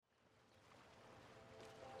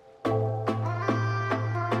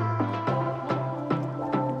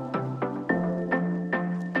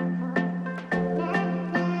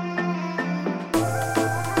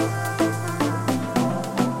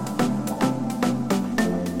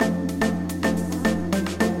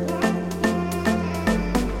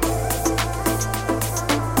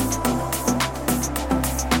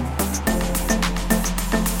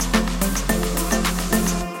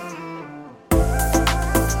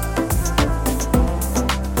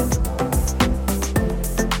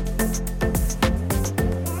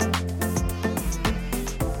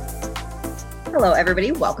Hello,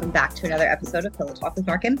 everybody. Welcome back to another episode of Pillow Talk with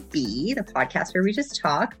Mark and B, the podcast where we just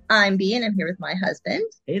talk. I'm B, and I'm here with my husband.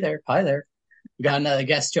 Hey there. Hi there. We got another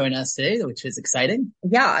guest joining us today, which is exciting.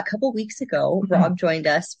 Yeah, a couple weeks ago, Rob joined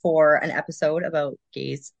us for an episode about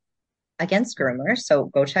gays against groomers. So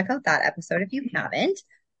go check out that episode if you haven't.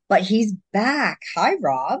 But he's back. Hi,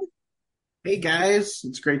 Rob. Hey guys,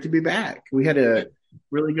 it's great to be back. We had a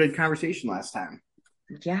really good conversation last time.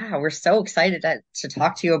 Yeah, we're so excited to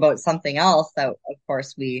talk to you about something else that, of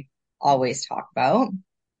course, we always talk about.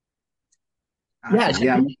 Awesome.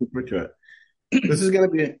 Yeah, I'm looking forward to it. This is gonna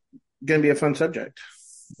be a fun subject.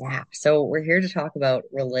 Yeah, so we're here to talk about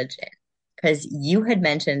religion because you had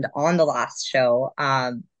mentioned on the last show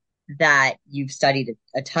that you've studied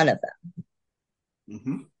a ton of them.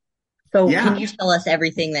 Mm-hmm. So can you tell us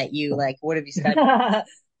everything that you like? What have you studied?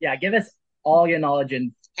 Yeah, give us all your knowledge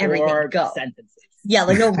in four sentences. Yeah,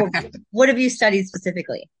 like no, what have you studied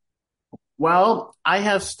specifically? Well, I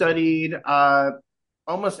have studied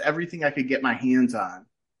almost everything I could get my hands on.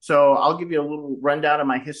 So I'll give you a little rundown of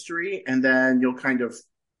my history, and then you'll kind of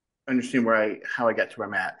understand how I got to where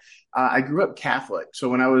I'm at. I grew up Catholic, so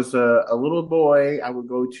when I was a little boy, I would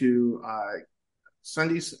go to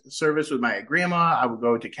Sunday service with my grandma. I would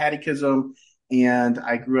go to catechism, and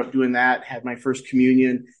I grew up doing that. Had my first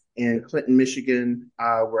communion in Clinton, Michigan,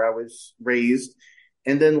 where I was raised.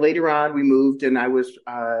 And then later on, we moved, and I was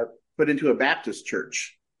put into a Baptist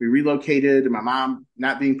church. We relocated, and my mom,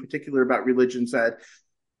 not being particular about religion, said,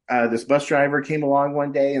 this bus driver came along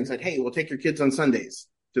one day and said, "Hey, we'll take your kids on Sundays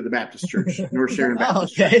to the Baptist church, North Sharon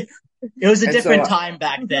Baptist Church." It was a different time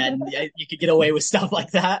back then. You could get away with stuff like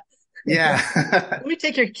that. Yeah. Let me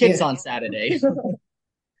take your kids on Saturday.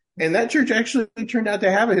 And that church actually turned out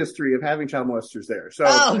to have a history of having child molesters there. So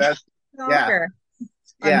that's,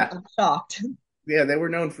 I'm shocked. Yeah, they were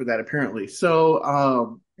known for that apparently.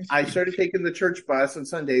 So I started taking the church bus on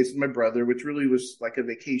Sundays with my brother, which really was like a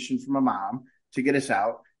vacation for my mom to get us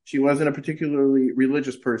out. She wasn't a particularly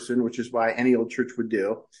religious person, which is why any old church would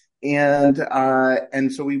do.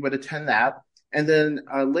 And so we would attend that. And then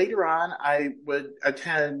later on, I would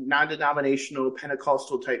attend non-denominational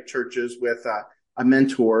Pentecostal type churches with a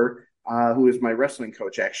mentor who was my wrestling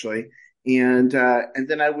coach, actually. And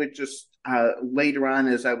then I would just later on,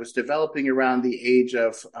 as I was developing around the age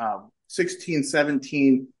of 16,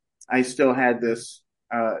 17, I still had this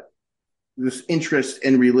interest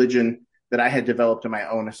in religion that I had developed on my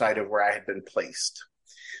own aside of where I had been placed.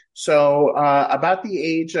 So about the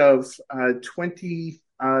age of 20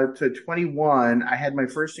 to 21, I had my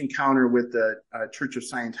first encounter with the Church of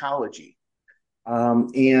Scientology.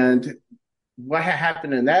 And what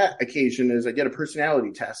happened in that occasion is I did a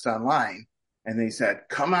personality test online, and they said,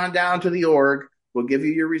 "Come on down to the org. We'll give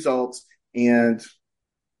you your results, and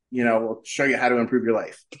we'll show you how to improve your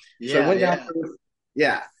life." Yeah, so I went down.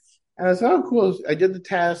 And I said, "Oh, cool." I did the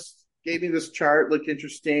test. Gave me this chart, looked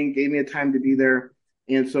interesting, gave me a time to be there.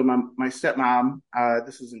 And so my stepmom,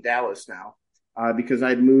 this is in Dallas now, because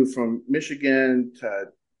I'd moved from Michigan to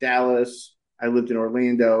Dallas. I lived in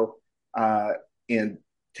Orlando and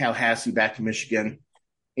Tallahassee back to Michigan.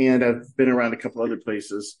 And I've been around a couple other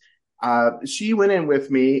places. She went in with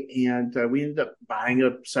me, and we ended up buying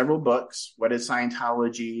up several books, What is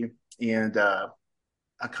Scientology, and a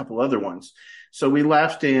couple other ones. So we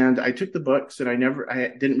left, and I took the books, and I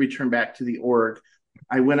didn't return back to the org.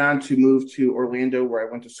 I went on to move to Orlando, where I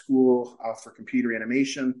went to school for computer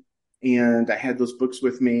animation, and I had those books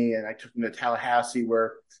with me, and I took them to Tallahassee,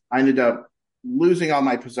 where I ended up losing all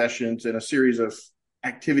my possessions in a series of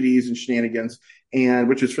activities and shenanigans, and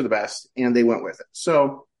which was for the best, and they went with it.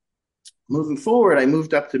 So moving forward, I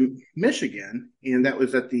moved up to Michigan, and that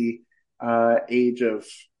was at the age of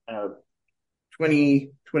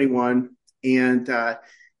 20, 21. And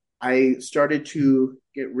I started to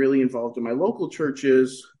get really involved in my local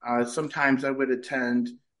churches. Sometimes I would attend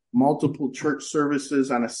multiple church services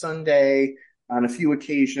on a Sunday. On a few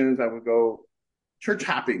occasions, I would go church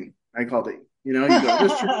hopping, I called it. You go to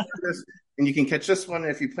this church service, and you can catch this one.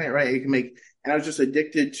 If you plan it right, you can make. And I was just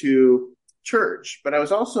addicted to church. But I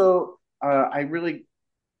was also,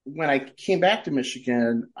 when I came back to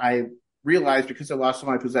Michigan, I realized because I lost all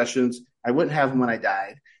my possessions, I wouldn't have them when I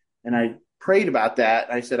died. And I prayed about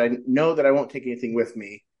that. I said, I know that I won't take anything with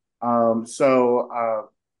me. And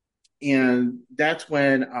that's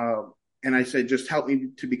when, and I said, just help me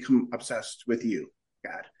to become obsessed with you,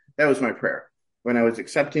 God. That was my prayer when I was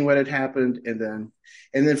accepting what had happened. And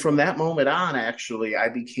then from that moment on, actually, I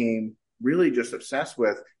became really just obsessed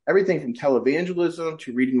with everything from televangelism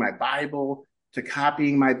to reading my Bible to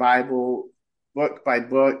copying my Bible book by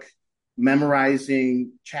book,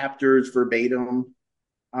 memorizing chapters verbatim.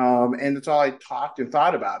 And that's all I talked and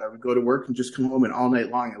thought about. I would go to work and just come home, and all night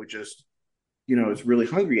long I would just, I was really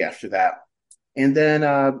hungry after that. And then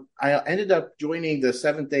I ended up joining the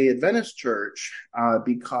Seventh Day Adventist Church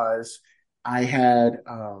because I had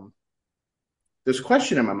this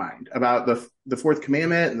question in my mind about the fourth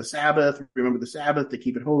commandment and the Sabbath. Remember the Sabbath to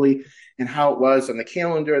keep it holy, and how it was on the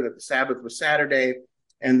calendar that the Sabbath was Saturday.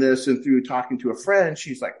 And through talking to a friend,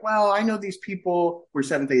 she's like, "Well, I know these people were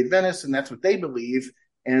Seventh Day Adventists, and that's what they believe,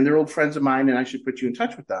 and they're old friends of mine, and I should put you in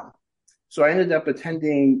touch with them." So I ended up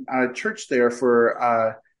attending church there for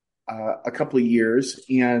a couple of years,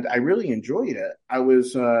 and I really enjoyed it. I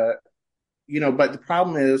was, but the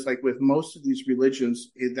problem is, like with most of these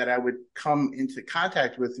religions that I would come into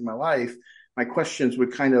contact with in my life, my questions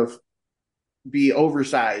would kind of be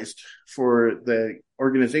oversized for the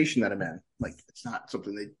organization that I'm in. Like, it's not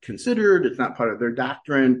something they considered, it's not part of their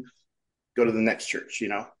doctrine. Go to the next church.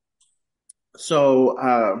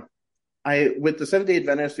 So, with the Seventh Day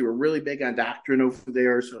Adventists, they were really big on doctrine over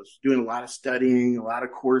there. So I was doing a lot of studying, a lot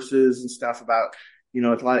of courses and stuff about,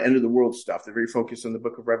 it's a lot of end of the world stuff. They're very focused on the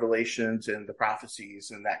book of Revelations and the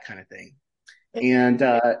prophecies and that kind of thing. And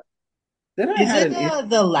then I Is had it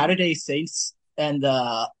the Latter-day Saints and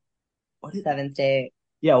what is Seventh Day,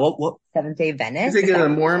 yeah, what Seventh Day I Venice? think the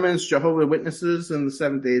Mormons, Jehovah's Witnesses, and the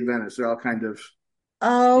Seventh Day Adventists are all kind of.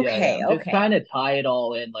 Okay, I'm just trying to tie it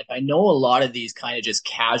all in. Like I know a lot of these kind of just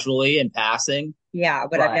casually in passing. Yeah,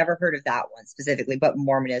 but I've But never heard of that one specifically, but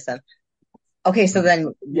Mormonism. Okay, so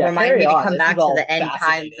then yeah, remind me carry to on. come This is back to all the end times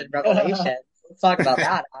fascinating. and Revelations. Let's talk about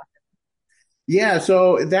that. Yeah,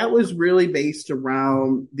 so that was really based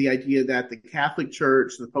around the idea that the Catholic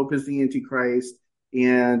Church, the Pope is the Antichrist,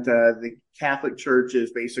 and the Catholic Church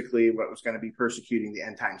is basically what was going to be persecuting the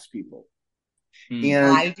end times people. And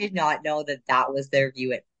I did not know that that was their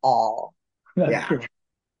view at all. yeah,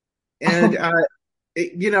 and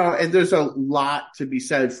and there's a lot to be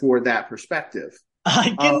said for that perspective.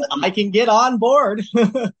 I can get on board.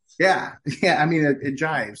 Yeah, yeah. I mean, it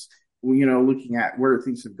jives. Looking at where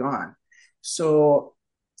things have gone. So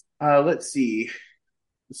let's see.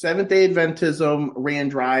 Seventh Day Adventism ran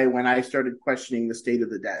dry when I started questioning the state of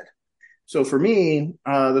the dead. So for me,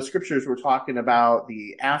 the scriptures were talking about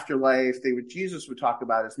the afterlife. Jesus would talk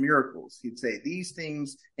about his miracles. He'd say, "These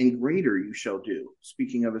things and greater you shall do,"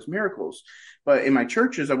 speaking of his miracles. But in my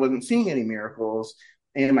churches, I wasn't seeing any miracles,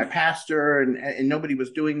 and my pastor and nobody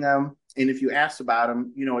was doing them. And if you ask about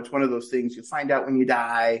them, it's one of those things you find out when you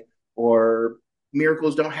die, or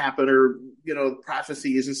miracles don't happen, or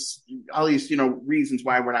prophecy is just all these reasons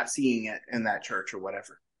why we're not seeing it in that church or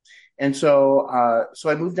whatever. And so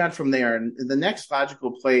I moved on from there, and the next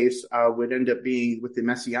logical place would end up being with the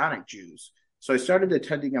Messianic Jews. So I started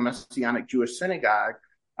attending a Messianic Jewish synagogue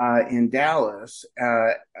in Dallas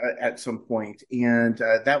at some point, and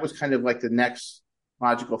that was kind of like the next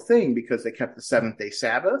logical thing because they kept the seventh day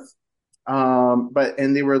Sabbath,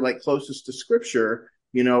 and they were like closest to Scripture,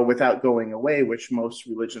 without going away, which most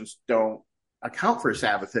religions don't account for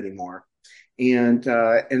Sabbath anymore. And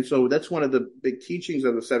so that's one of the big teachings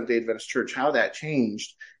of the Seventh Day Adventist Church, how that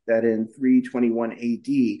changed, that in 321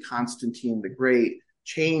 AD, Constantine the Great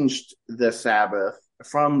changed the Sabbath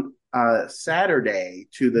from Saturday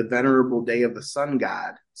to the venerable day of the sun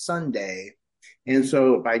god, Sunday. And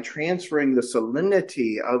so by transferring the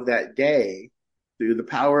solemnity of that day through the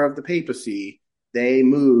power of the papacy, they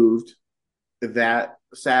moved that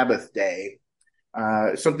Sabbath day,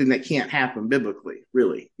 something that can't happen biblically,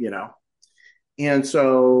 really, And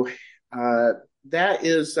so that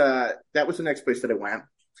was the next place that I went.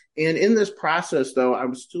 And in this process, though, I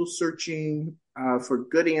was still searching for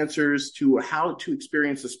good answers to how to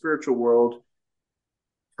experience the spiritual world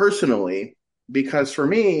personally, because for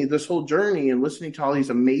me, this whole journey and listening to all these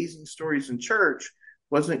amazing stories in church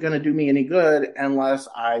wasn't going to do me any good unless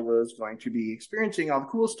I was going to be experiencing all the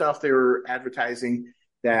cool stuff they were advertising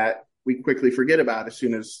that we quickly forget about as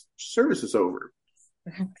soon as service is over.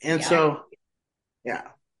 And so, yeah.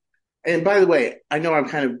 And by the way, I know I'm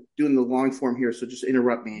kind of doing the long form here, so just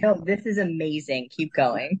interrupt me. No, this is amazing. Keep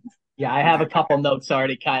going. Yeah, I have a couple notes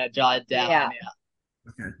already kind of jotted down. Yeah.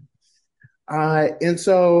 Okay. And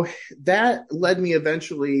so that led me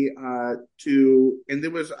eventually to, and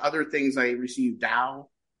there was other things. I received Tao,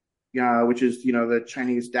 which is, the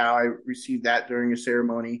Chinese Tao. I received that during a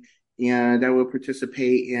ceremony, and I will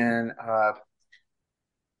participate in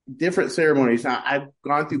different ceremonies. Now, I've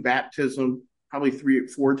gone through baptism probably 3 or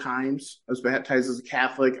 4 times. I was baptized as a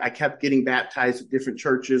Catholic. I kept getting baptized at different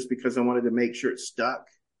churches because I wanted to make sure it stuck.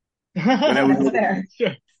 When I was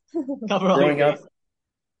Sure. growing up.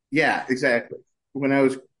 Yeah, exactly. When I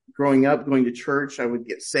was growing up, going to church, I would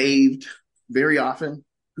get saved very often.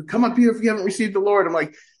 come up here if you haven't received the Lord. I'm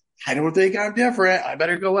like, I don't think I'm different. I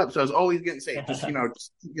better go up. So I was always getting saved, just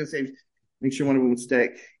get saved, make sure one of them would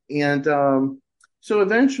stick. And so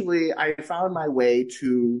eventually I found my way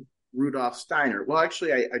to Rudolf Steiner. Well,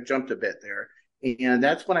 actually, I jumped a bit there. And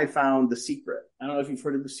that's when I found The Secret. I don't know if you've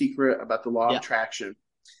heard of The Secret about the law of Yeah. attraction.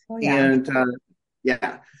 Oh yeah. And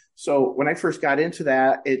yeah, so when I first got into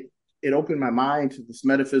that, it opened my mind to this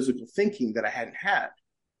metaphysical thinking that I hadn't had.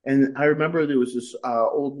 And I remember there was this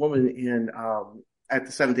old woman in at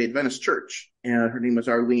the Seventh Day Adventist Church, and her name was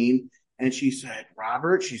Arlene. And she said,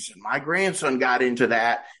 Robert, she said, my grandson got into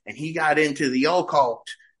that, and he got into the occult.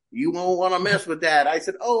 You won't want to mess with that. I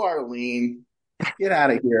said, oh, Arlene, get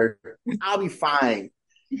out of here. I'll be fine.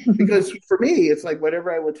 Because for me, it's like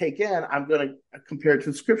whatever I would take in, I'm going to compare it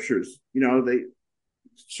to the scriptures. They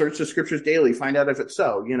search the scriptures daily, find out if it's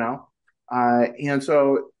so, and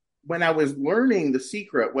so when I was learning The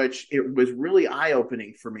Secret, which it was really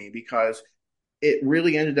eye-opening for me because it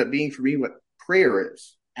really ended up being for me what prayer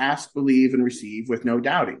is. Ask, believe, and receive with no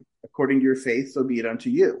doubting. According to your faith, so be it unto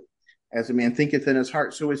you. As a man thinketh in his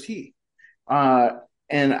heart, so is he.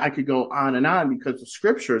 And I could go on and on because the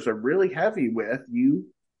scriptures are really heavy with you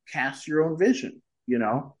cast your own vision,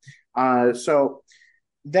 so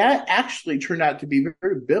that actually turned out to be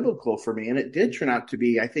very biblical for me. And it did turn out to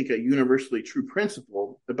be, I think, a universally true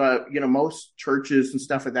principle. But, most churches and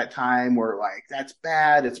stuff at that time were like, that's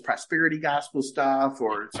bad. It's prosperity gospel stuff,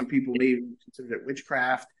 or some people may consider it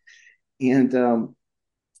witchcraft. And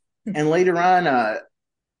later on,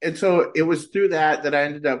 and so it was through that I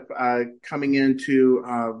ended up coming into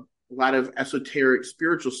a lot of esoteric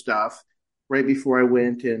spiritual stuff right before I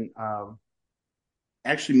went and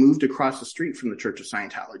actually moved across the street from the Church of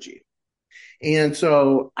Scientology. And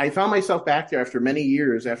so I found myself back there after many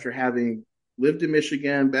years, after having lived in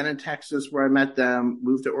Michigan, been in Texas where I met them,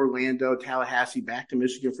 moved to Orlando, Tallahassee, back to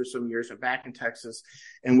Michigan for some years, and back in Texas.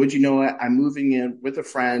 And would you know it, I'm moving in with a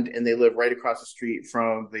friend, and they live right across the street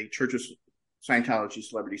from the Church of Scientology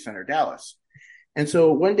Celebrity Center, Dallas. And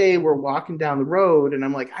so one day we're walking down the road, and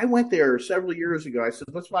I'm like, I went there several years ago. I said,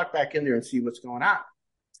 let's walk back in there and see what's going on.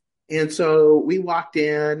 And so we walked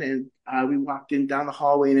in, and we walked in down the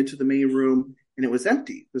hallway and into the main room, and it was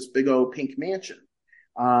empty, this big old pink mansion.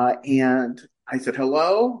 And I said,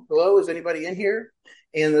 hello, is anybody in here?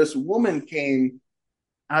 And this woman came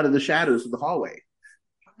out of the shadows of the hallway.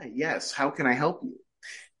 Hi, yes, how can I help you?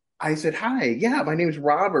 I said, hi, yeah, my name is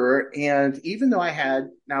Robert. And even though I had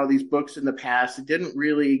now these books in the past, I didn't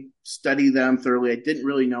really study them thoroughly. I didn't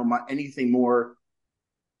really know anything more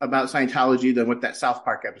about Scientology than what that South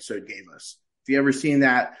Park episode gave us. If you ever seen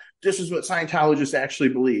that, this is what Scientologists actually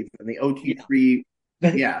believe. And the OT3,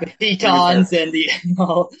 yeah. The Tetons and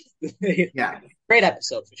yeah. Great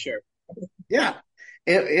episode for sure. Yeah.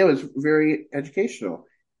 It was very educational.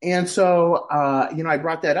 And so, I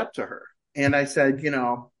brought that up to her. And I said,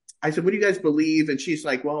 what do you guys believe? And she's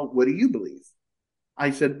like, well, what do you believe? I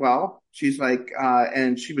said, well, she's like,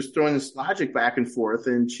 and she was throwing this logic back and forth.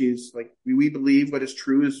 And she's like, we believe what is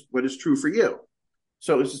true is what is true for you.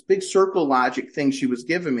 So it was this big circle logic thing she was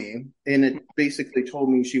giving me. And it basically told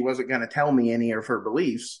me she wasn't going to tell me any of her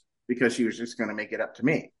beliefs because she was just going to make it up to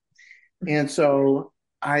me. And so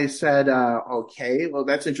I said, okay, well,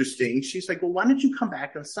 that's interesting. She's like, well, why don't you come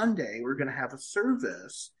back on Sunday? We're going to have a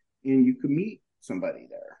service and you can meet somebody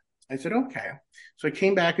there. I said, okay. So I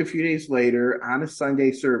came back a few days later on a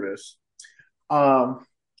Sunday service. Oh,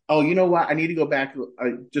 you know what? I need to go back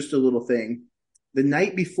just a little thing. The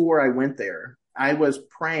night before I went there, I was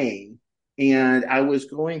praying and I was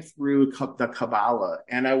going through the Kabbalah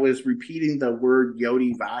and I was repeating the word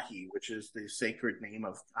Yodi Vahi, which is the sacred name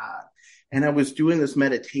of God. And I was doing this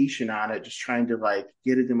meditation on it, just trying to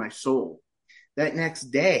get it in my soul. That next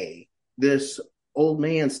day, this old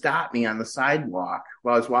man stopped me on the sidewalk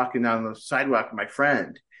while I was walking down the sidewalk with my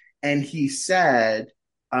friend. And he said,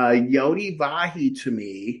 Yodi Vahi to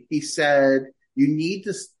me. He said, he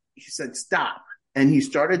said, stop. And he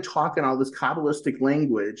started talking all this Kabbalistic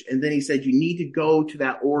language. And then he said, you need to go to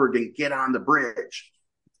that org and get on the bridge.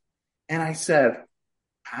 And I said,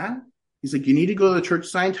 huh? He's like, you need to go to the Church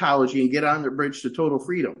of Scientology and get on the bridge to total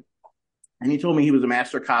freedom. And he told me he was a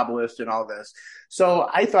master Kabbalist and all this. So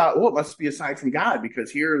I thought, it must be a sign from God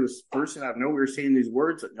because here this person out of nowhere saying these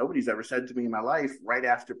words that nobody's ever said to me in my life right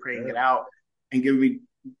after praying it out and giving me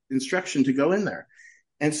instruction to go in there.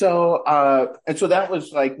 And so that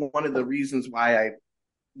was one of the reasons why I,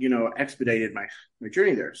 expedited my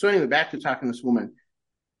journey there. So anyway, back to talking to this woman.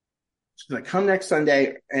 She's like, come next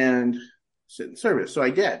Sunday and sit in service. So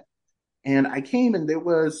I did. And I came and there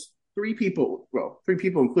was three people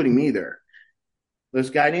including me there. this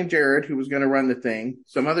guy named Jared who was going to run the thing,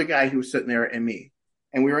 some other guy who was sitting there, and me.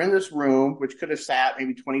 And we were in this room, which could have sat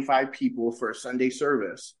maybe 25 people for a Sunday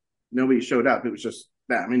service. Nobody showed up. It was just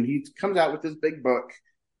them. And he comes out with this big book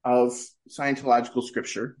of Scientological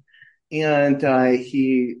scripture. And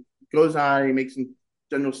he goes on, he makes some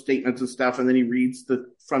general statements and stuff, and then he reads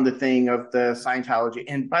from the thing of the Scientology.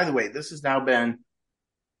 And by the way, this has now been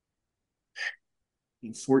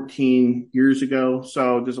 14 years ago.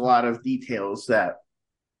 So there's a lot of details that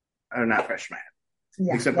are not fresh in my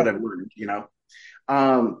head, except what I've learned,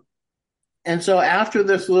 and so after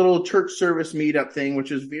this little church service meetup thing,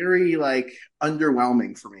 which is very like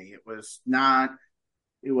underwhelming for me,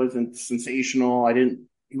 it wasn't sensational. It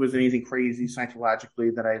wasn't anything crazy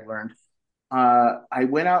psychologically that I learned. I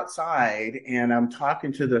went outside and I'm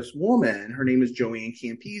talking to this woman. Her name is Joanne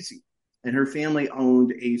Campisi, and her family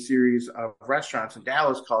owned a series of restaurants in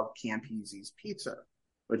Dallas called Campisi's Pizza,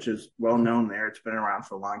 which is well known there. It's been around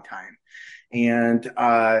for a long time. And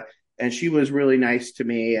she was really nice to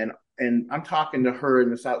me. And I'm talking to her in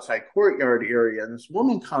this outside courtyard area. And this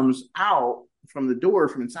woman comes out from the door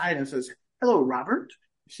from inside and says, "Hello, Robert."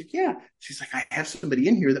 I said, "Yeah." She's like, "I have somebody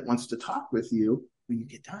in here that wants to talk with you when you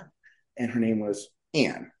get done." And her name was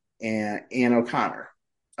Ann O'Connor.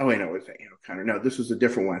 Oh, wait, no, it was Ann O'Connor. No, this was a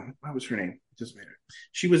different one. What was her name? It doesn't matter.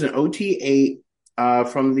 She was an OT8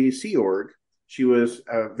 from the Sea Org. She was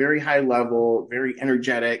very high level, very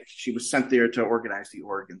energetic. She was sent there to organize the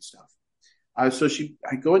org and stuff. So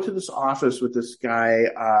I go into this office with this guy,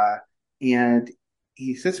 and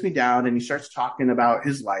he sits me down and he starts talking about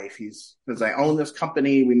his life. He says, "I own this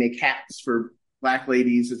company. We make hats for Black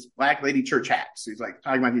ladies. It's Black lady church hats." He's like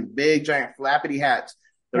talking about these big, giant, flappity hats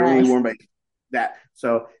that are only worn by that.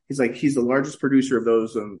 So he's like, he's the largest producer of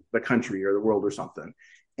those in the country or the world or something.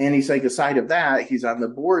 And he's like, aside of that, he's on the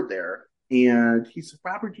board there. And he said,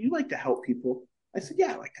 "Robert, do you like to help people?" I said,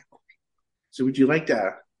 "Yeah, I like to help people." "So would you like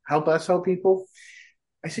to help us help people?"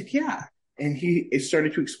 I said, "Yeah." And he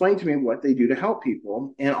started to explain to me what they do to help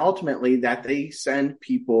people. And ultimately that they send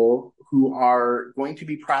people who are going to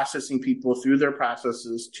be processing people through their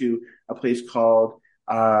processes to a place called,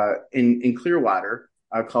 in Clearwater,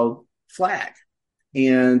 called Flag.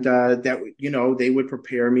 And that, they would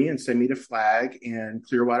prepare me and send me to Flag in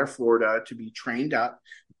Clearwater, Florida, to be trained up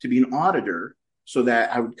to be an auditor so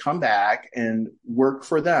that I would come back and work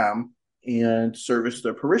for them and service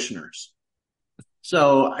their parishioners.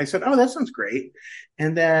 So I said, "Oh, that sounds great."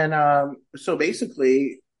 And then, so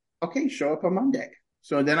basically, okay, show up on Monday.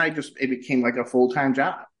 So then it became like a full-time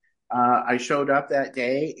job. I showed up that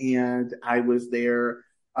day and I was there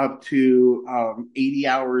up to 80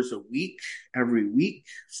 hours a week, every week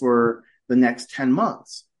for the next 10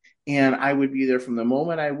 months. And I would be there from the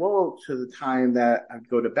moment I woke to the time that I'd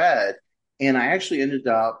go to bed. And I actually ended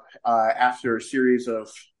up, after a series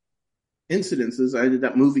of incidences, I ended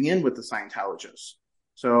up moving in with the Scientologists.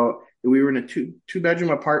 So we were in a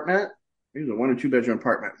two-bedroom apartment. It was a 1 or 2 bedroom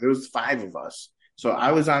apartment. There was 5 of us. So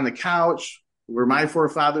I was on the couch where my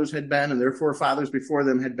forefathers had been and their forefathers before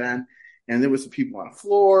them had been. And there was some people on the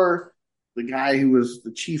floor. The guy who was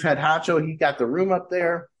the chief head honcho, he got the room up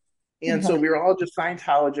there. And so we were all just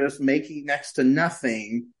Scientologists making next to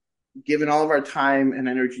nothing, giving all of our time and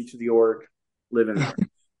energy to the org, living there.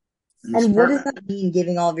 And what does that mean,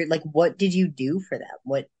 giving all of your, like, what did you do for them?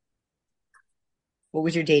 What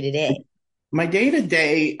was your day to day? My day to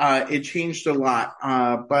day, it changed a lot.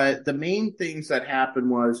 But the main things that happened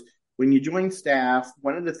was when you join staff,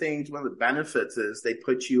 one of the benefits is they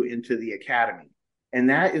put you into the academy. And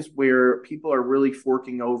that is where people are really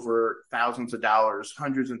forking over thousands of dollars,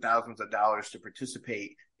 hundreds and thousands of dollars to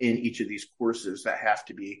participate in each of these courses that have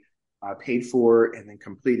to be paid for and then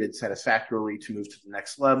completed satisfactorily to move to the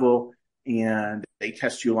next level. And they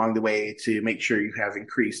test you along the way to make sure you have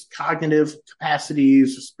increased cognitive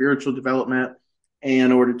capacities, spiritual development,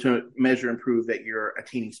 in order to measure and prove that you're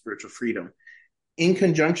attaining spiritual freedom. In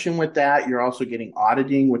conjunction with that, you're also getting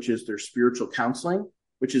auditing, which is their spiritual counseling,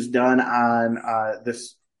 which is done on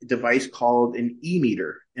this device called an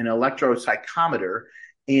e-meter, an electropsychometer.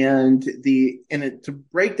 And to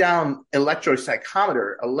break down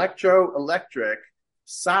electropsychometer, electric,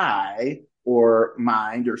 psi, or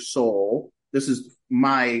mind or soul. This is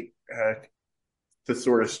my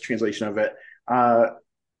thesaurus translation of it.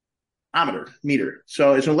 Meter.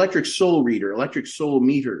 So it's an electric soul reader, electric soul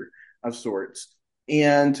meter of sorts.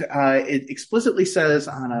 And it explicitly says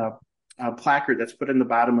on a placard that's put in the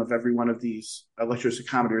bottom of every one of these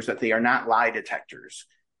electropsychometers that they are not lie detectors.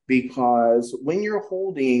 Because when you're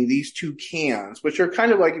holding these 2 cans, which are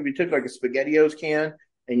kind of like if you took like a SpaghettiOs can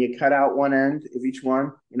and you cut out one end of each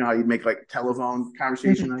one, you know how you make like a telephone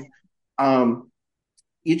conversation.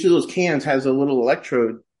 each of those cans has a little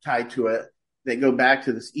electrode tied to it that go back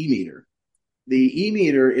to this e-meter. The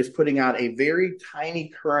e-meter is putting out a very tiny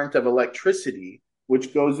current of electricity,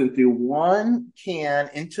 which goes into one can,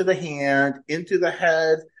 into the hand, into the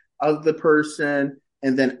head of the person,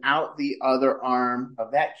 and then out the other arm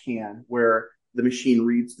of that can where the machine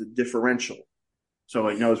reads the differential. So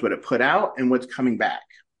it knows what it put out and what's coming back.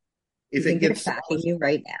 You If it think they're gets, tracking you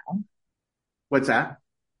right now? what's that?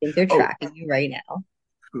 I think they're Oh, tracking you right now.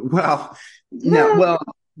 well, no, No. well,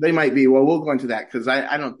 they might be. Well, we'll go into that because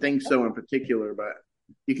I don't think so in particular, but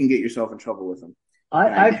you can get yourself in trouble with them.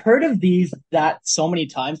 And I I've heard of these that so many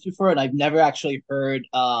times before, and I've never actually heard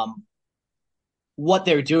what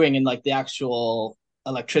they're doing and like the actual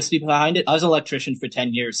electricity behind it. I was an electrician for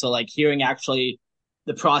 10 years, so like hearing actually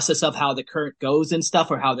the process of how the current goes and stuff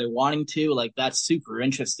or how they're wanting to, like that's super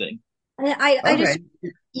interesting. I just,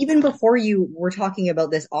 okay. even before you were talking about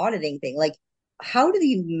this auditing thing, like, how do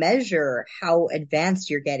you measure how advanced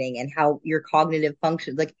you're getting and how your cognitive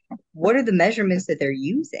functions? Like, what are the measurements that they're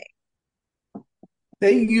using?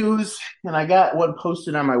 They use, and I got one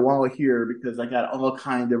posted on my wall here because I got all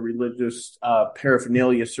kind of religious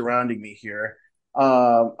paraphernalia surrounding me here.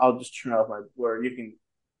 I'll just turn off my blur. You can,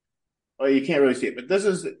 well, you can't really see it, but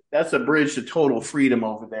that's a bridge to total freedom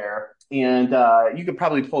over there. And you could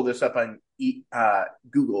probably pull this up on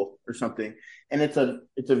Google or something. And it's a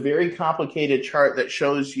very complicated chart that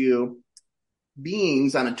shows you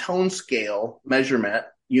beings on a tone scale measurement,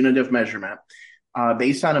 unit of measurement,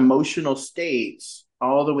 based on emotional states,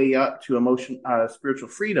 all the way up to spiritual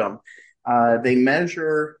freedom. They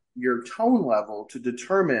measure your tone level to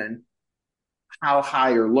determine how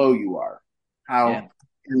high or low you are, Yeah. how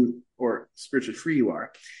or spiritually free you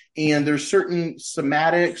are. And there's certain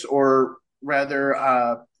somatics or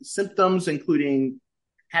rather symptoms, including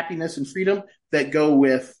happiness and freedom, that go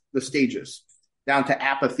with the stages, down to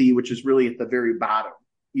apathy, which is really at the very bottom.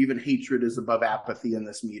 Even hatred is above apathy in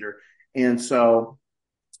this meter. And so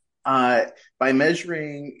by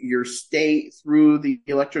measuring your state through the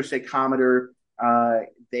electrocytometer,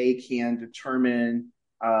 they can determine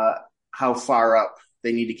how far up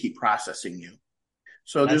they need to keep processing you.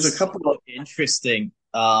 So there's a That's couple so of, interesting.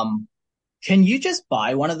 Can you just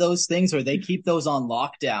buy one of those things or they keep those on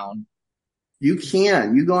lockdown? you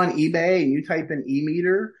go on eBay and you type in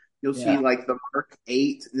e-meter, you'll see Yeah. like the Mark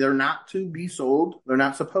 8. They're not to be sold. They're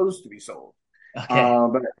not supposed to be sold. Okay.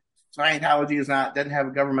 But Scientology doesn't have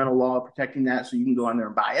a governmental law protecting that, so you can go on there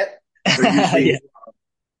and buy it. They're usually Yeah.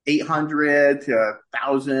 800 to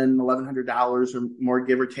 1,000, $1,100 or more,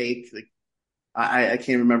 give or take. Like, I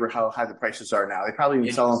can't remember how high the prices are now. They probably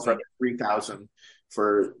even sell them for Interesting. 3,000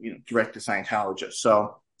 for direct to Scientologists.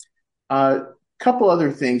 So, a couple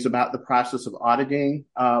other things about the process of auditing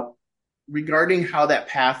regarding how that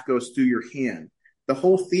path goes through your hand. The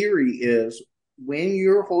whole theory is when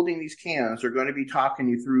you're holding these cans, they're going to be talking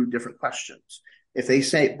you through different questions. If they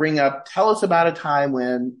say, bring up, tell us about a time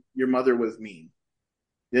when your mother was mean.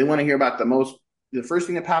 They want to hear about the first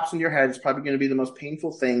thing that pops in your head is probably going to be the most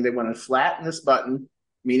painful thing. They want to flatten this button,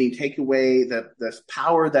 meaning take away this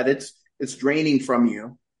power that it's draining from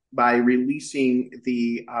you by releasing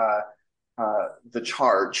the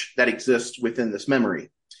charge that exists within this memory.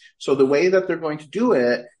 So the way that they're going to do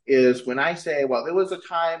it is when I say, well, there was a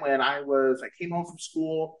time when I came home from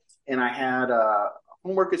school and I had a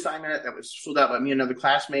homework assignment that was filled out by me and another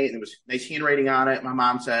classmate and there was nice handwriting on it. My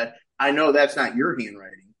mom said, I know that's not your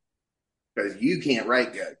handwriting because you can't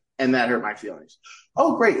write good. And that hurt my feelings.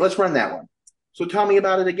 Oh, great. Let's run that one. So tell me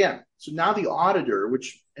about it again. So now the auditor,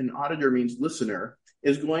 which an auditor means listener,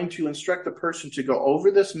 is going to instruct the person to go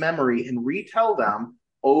over this memory and retell them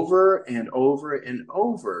over and over and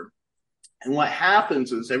over. And what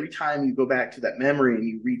happens is every time you go back to that memory and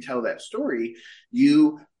you retell that story,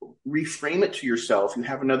 you reframe it to yourself. You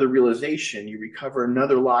have another realization. You recover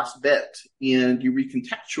another lost bit and you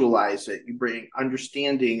recontextualize it. You bring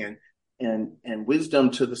understanding and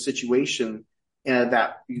wisdom to the situation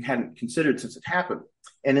that you hadn't considered since it happened.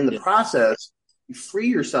 And in the process, you free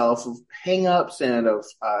yourself of hangups and of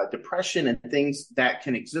depression and things that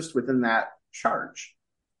can exist within that charge.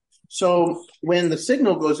 So when the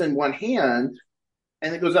signal goes in one hand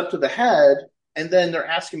and it goes up to the head, and then they're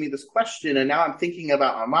asking me this question, and now I'm thinking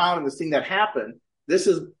about my mom and this thing that happened. This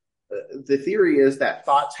is the theory is that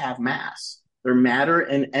thoughts have mass. Their matter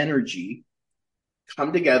and energy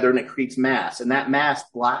come together and it creates mass, and that mass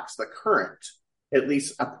blocks the current, at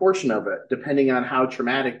least a portion of it, depending on how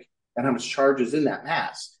traumatic and how much charge is in that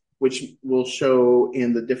mass, which will show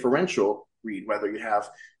in the differential read whether you have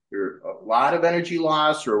a lot of energy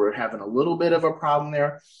loss or we're having a little bit of a problem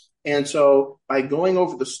there. And so by going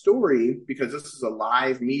over the story, because this is a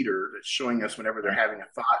live meter that's showing us whenever they're having a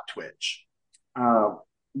thought twitch, uh,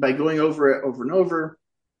 by going over it over and over,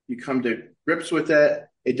 you come to grips with it.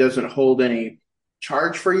 It doesn't hold any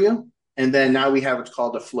charge for you. And then now we have what's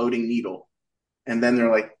called a floating needle. And then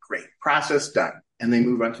they're like, great, process done. And they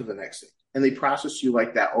move on to the next thing. And they process you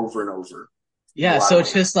like that over and over. A Yeah, lot so of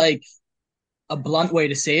it's just like a blunt way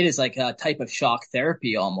to say it is like a type of shock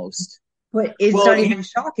therapy almost. But it's well, not even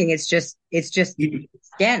shocking. It's just you, you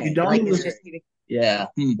scanning. don't Like it's even just Yeah.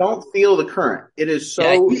 Hmm. don't feel the current. It is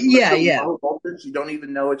Yeah. so Yeah. such a Yeah. low voltage, you don't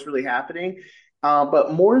even know it's really happening.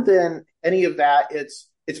 But more than any of that, it's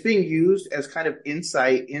being used as kind of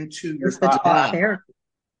insight into your it's the thought talk pattern. Yeah. therapy.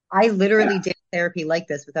 I Yeah, literally did therapy like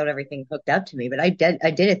this without everything hooked up to me, but I did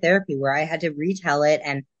a therapy where I had to retell it,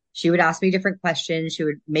 and she would ask me different questions. She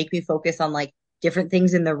would make me focus on like different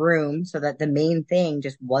things in the room so that the main thing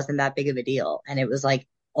just wasn't that big of a deal. And it was like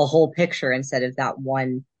a whole picture instead of that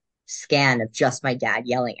one scan of just my dad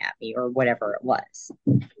yelling at me or whatever it was.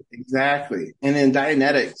 exactly. And in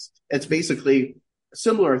Dianetics, it's basically a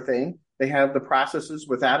similar thing. They have the processes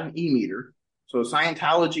without an e-meter. So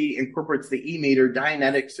Scientology incorporates the e-meter.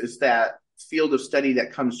 Dianetics is that field of study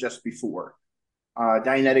that comes just before.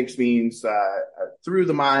 Dianetics means through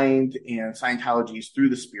the mind, and Scientology is through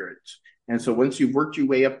the spirit. And so once you've worked your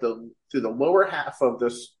way up through the lower half of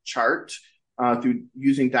this chart through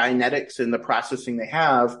using Dianetics and the processing they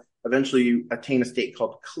have, eventually you attain a state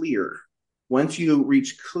called clear. Once you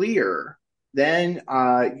reach clear, then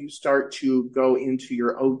you start to go into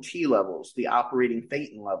your OT levels, the operating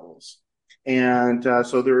Thetan levels. And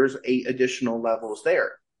so there's 8 additional levels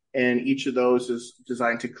there. And each of those is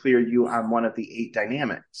designed to clear you on one of the 8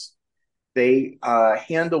 dynamics. They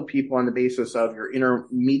handle people on the basis of your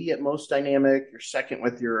intermediate most dynamic, your second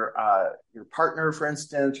with your partner, for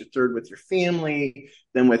instance, your third with your family,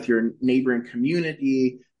 then with your neighboring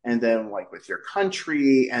community, and then like with your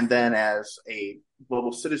country, and then as a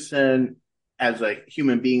global citizen, as a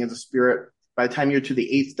human being, as a spirit. By the time you're to the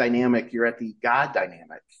 8th dynamic, you're at the God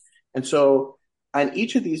dynamic. And so on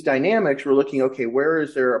each of these dynamics, we're looking, okay, where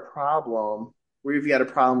is there a problem? Where have you had a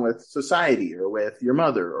problem with society or with your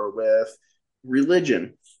mother or with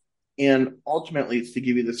religion? And ultimately, it's to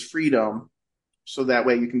give you this freedom so that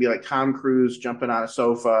way you can be like Tom Cruise jumping on a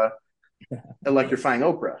sofa, electrifying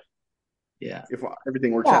Oprah Yeah. if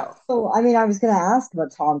everything works Yeah. out. So, I mean, I was going to ask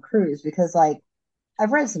about Tom Cruise because, like,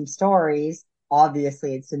 I've read some stories.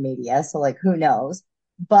 Obviously, it's the media, so like, who knows?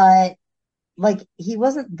 But like, he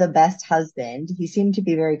wasn't the best husband. He seemed to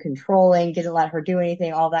be very controlling, didn't let her do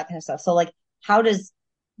anything, all that kind of stuff. So, like, how does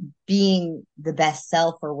being the best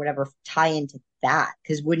self or whatever tie into that?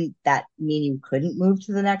 Because wouldn't that mean you couldn't move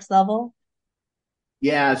to the next level?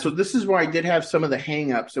 Yeah, so this is where I did have some of the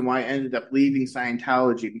hangups and why I ended up leaving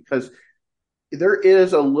Scientology because there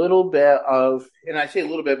is a little bit of, and I say a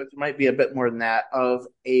little bit, but there might be a bit more than that, of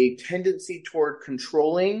a tendency toward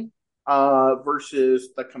controlling versus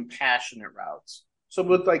the compassionate routes. So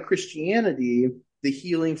with like Christianity, the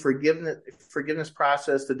healing, forgiveness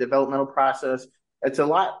process, the developmental process, it's a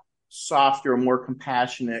lot softer and more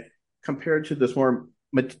compassionate compared to this more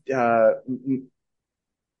uh,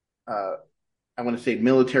 I want to say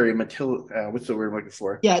military, what's the word I'm looking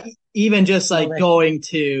for? Yeah. Even just like Militia. going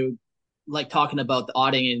to like talking about the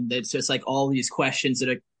auditing, and it's just like all these questions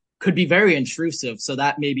that could be very intrusive. So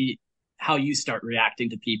that may be how you start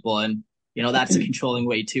reacting to people. And, that's a controlling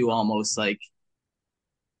way too, almost like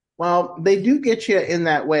Well, they do get you in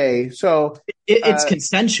that way. So, it's uh,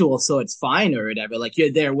 consensual. So it's fine or whatever. Like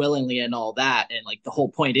you're there willingly and all that. And like the whole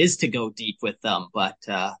point is to go deep with them. But,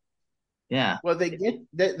 yeah. well,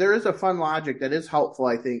 there is a fun logic that is helpful,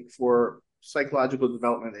 I think, for psychological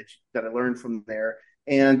development that I learned from there.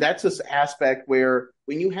 And that's this aspect where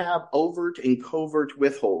when you have overt and covert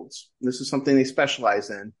withholds, this is something they specialize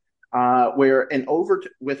in, where an overt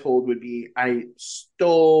withhold would be I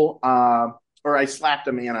stole or I slapped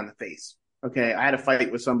a man on the face. Okay, I had a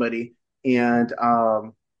fight with somebody, and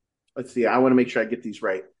let's see, I want to make sure I get these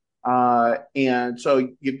right. And so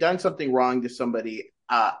you've done something wrong to somebody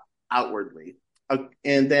outwardly.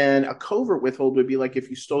 And then a covert withhold would be like if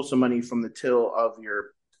you stole some money from the till of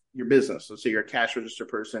your business. Let's say you're a cash register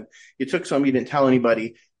person. You took some, you didn't tell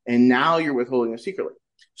anybody, and now you're withholding it secretly.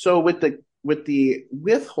 So with the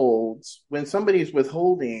withholds, when somebody's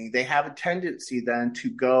withholding, they have a tendency then to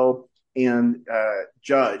go and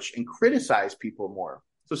judge and criticize people more.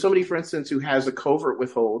 So somebody, for instance, who has a covert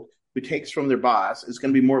withhold, who takes from their boss, is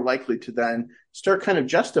going to be more likely to then start kind of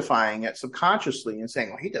justifying it subconsciously and saying,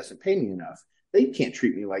 well, he doesn't pay me enough. They can't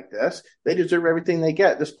treat me like this. They deserve everything they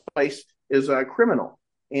get. This place is criminal.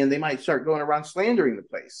 and they might start going around slandering the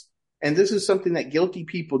place. And this is something that guilty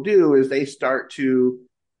people do is they start to,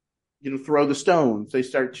 throw the stones. They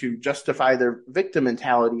start to justify their victim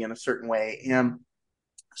mentality in a certain way. And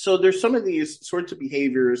so there's some of these sorts of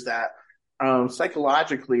behaviors that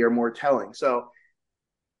psychologically are more telling. So,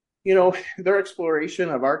 their exploration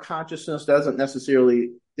of our consciousness didn't necessarily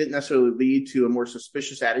lead to a more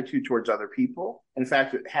suspicious attitude towards other people. In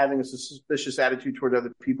fact, having a suspicious attitude toward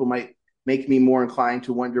other people might make me more inclined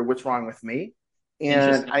to wonder what's wrong with me.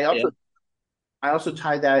 And I also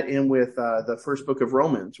tie that in with the first book of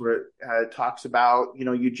Romans, where it talks about,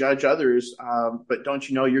 you judge others, but don't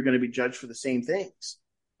you know you're going to be judged for the same things?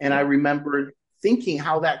 And I remembered thinking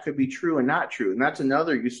how that could be true and not true. And that's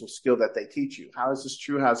another useful skill that they teach you. How is this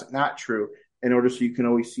true? How is it not true? In order so you can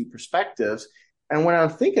always see perspectives. And when I'm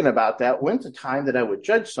thinking about that, when's the time that I would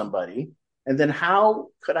judge somebody? And then how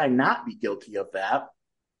could I not be guilty of that?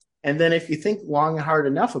 And then if you think long and hard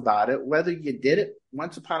enough about it, whether you did it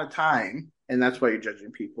once upon a time, and that's why you're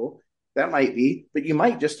judging people, that might be, but you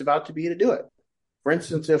might just about to be to do it. For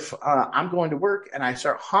instance, if I'm going to work and I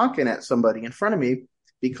start honking at somebody in front of me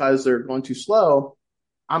because they're going too slow,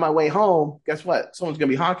 on my way home, guess what? Someone's going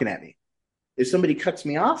to be honking at me. If somebody cuts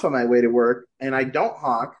me off on my way to work and I don't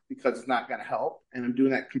honk because it's not going to help, and I'm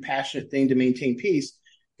doing that compassionate thing to maintain peace,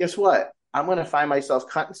 guess what? I'm going to find myself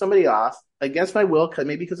cutting somebody off against my will,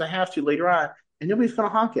 maybe because I have to later on, and nobody's going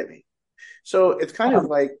to honk at me. So it's kind of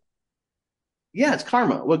like, yeah, it's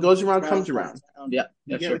karma. What goes around comes around. Yeah,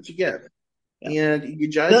 you get sure. what you get. Yeah. And you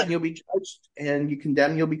judge and you'll be judged, and you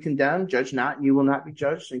condemn, you'll be condemned. Judge not, and you will not be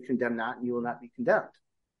judged, and condemn not, and you will not be condemned.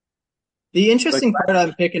 The interesting part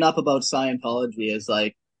I'm picking up about Scientology is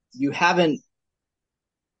like you haven't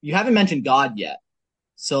mentioned God yet.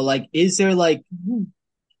 So like, is there like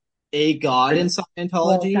a God in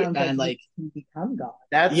Scientology? Well, and like you can become God.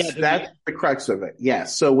 That's the crux of it.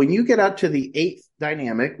 Yes. So when you get up to the eighth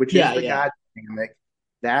dynamic, which is the God dynamic,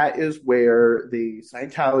 that is where the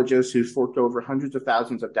Scientologists who've forked over hundreds of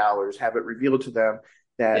thousands of dollars have it revealed to them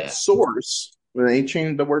that source, when they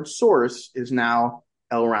change the word source, is now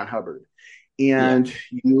L. Ron Hubbard. And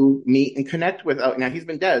you meet and connect with, now he's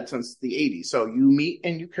been dead since the 80s. So you meet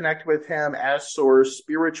and you connect with him as source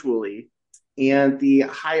spiritually, and the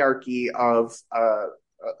hierarchy of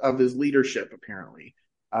his leadership, apparently,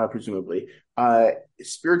 presumably,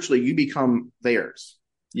 spiritually, you become theirs.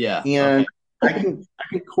 Yeah. And I can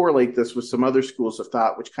correlate this with some other schools of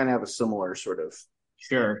thought, which kind of have a similar sort of.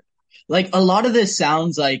 Sure. Like a lot of this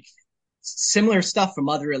sounds like similar stuff from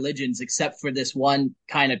other religions, except for this one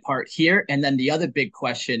kind of part here. And then the other big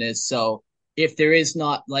question is, so if there is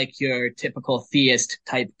not like your typical theist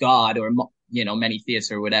type God, or, many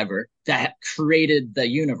theists or whatever that created the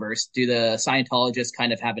universe, do the Scientologists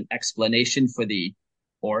kind of have an explanation for the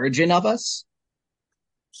origin of us?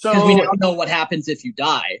 So because we don't know what happens if you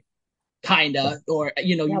die, kind of, or,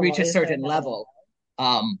 you reach a certain level.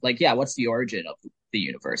 What's the origin of the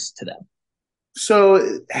universe to them?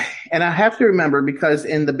 So, and I have to remember, because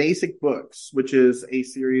in the basic books, which is a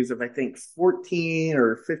series of, I think, 14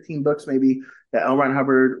 or 15 books maybe that L. Ron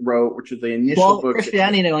Hubbard wrote, which is the initial book.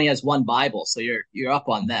 Christianity only has one Bible, so you're up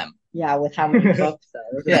on them. Yeah, with how many books,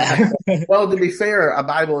 though? Yeah. Well, to be fair, a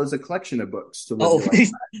Bible is a collection of books.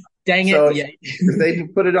 Dang it. So if they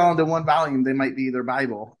put it all into one volume, they might be their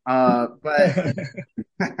Bible. But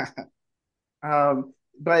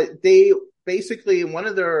they basically, one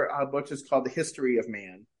of their books is called The History of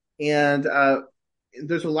Man. And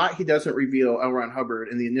there's a lot he doesn't reveal, L. Ron Hubbard,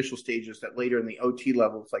 in the initial stages that later in the OT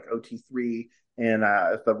levels, like OT3 and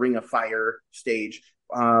the Ring of Fire stage,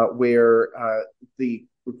 where the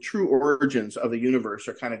true origins of the universe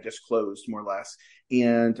are kind of disclosed, more or less.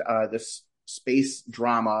 And this space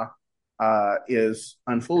drama is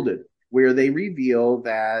unfolded, where they reveal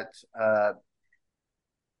that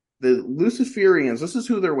the Luciferians, this is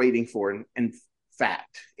who they're waiting for, in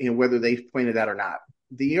fact, and whether they've pointed that or not.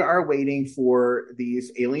 They are waiting for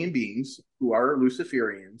these alien beings who are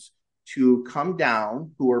Luciferians to come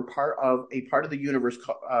down, who are part of the universe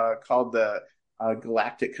called the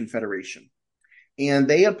Galactic Confederation. And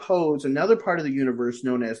they oppose another part of the universe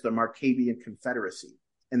known as the Markavian Confederacy.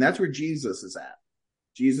 And that's where Jesus is at.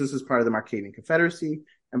 Jesus is part of the Markavian Confederacy.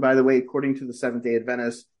 And by the way, according to the Seventh-day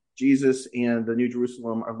Adventists, Jesus and the New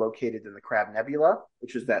Jerusalem are located in the Crab Nebula,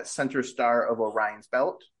 which is that center star of Orion's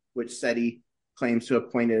belt, which SETI claims to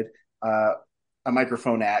have pointed a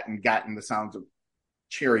microphone at and gotten the sounds of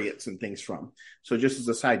chariots and things from. So just as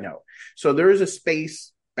a side note. So there is a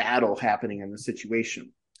space battle happening in the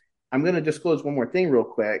situation. I'm going to disclose one more thing real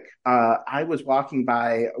quick. I was walking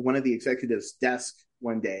by one of the executives' desk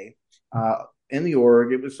one day in the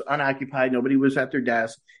org. It was unoccupied. Nobody was at their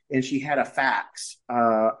desk. And she had a fax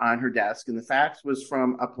on her desk. And the fax was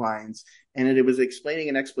from Uplines. And it was explaining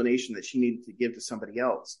an explanation that she needed to give to somebody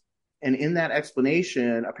else. And in that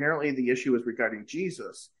explanation, apparently the issue was regarding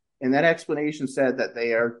Jesus. And that explanation said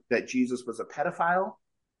that Jesus was a pedophile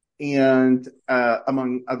and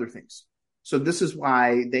among other things. So this is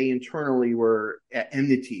why they internally were at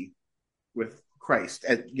enmity with Christ.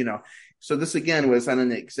 So this again was on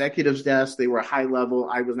an executive's desk. They were high level.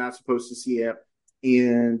 I was not supposed to see it,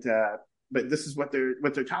 and but this is what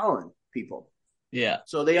they're telling people. Yeah.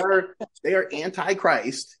 So they are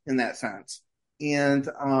anti-Christ in that sense, and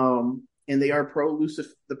they are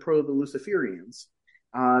the Luciferians.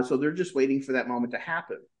 So they're just waiting for that moment to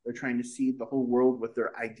happen. They're trying to see the whole world with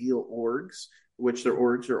their ideal orgs, which their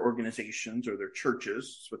orgs are organizations or their churches,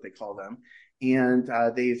 is what they call them. And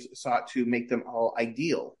they've sought to make them all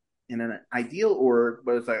ideal. And an ideal org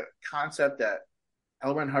was a concept that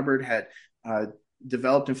L. Ron Hubbard had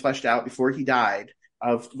developed and fleshed out before he died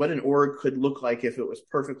of what an org could look like if it was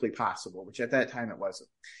perfectly possible, which at that time it wasn't.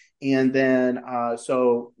 And then,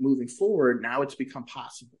 so moving forward, now it's become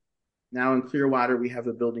possible. Now in Clearwater, we have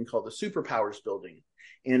a building called the Superpowers Building,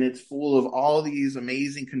 and it's full of all these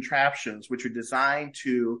amazing contraptions, which are designed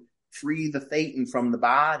to free the Thetan from the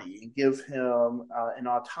body and give him an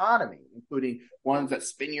autonomy, including ones that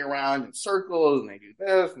spin you around in circles, and they do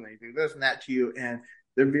this and they do this and that to you. And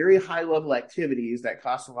they're very high level activities that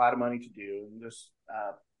cost a lot of money to do. And just,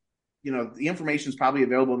 the information is probably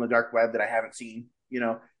available on the dark web that I haven't seen,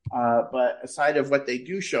 but aside of what they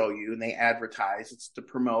do show you and they advertise, it's to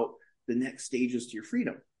promote the next stages to your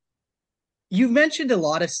freedom. You mentioned a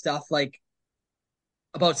lot of stuff like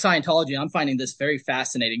about Scientology. I'm finding this very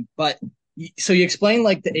fascinating. But so you explain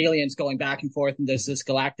like the aliens going back and forth and there's this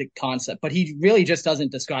galactic concept, but he really just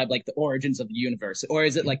doesn't describe like the origins of the universe. Or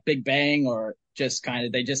is it like Big Bang, or just kind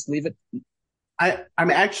of they just leave it? I'm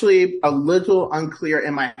actually a little unclear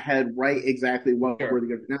in my head exactly what Sure. we're going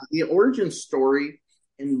to do. Now, the origin story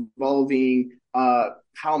involving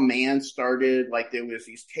how man started, like there was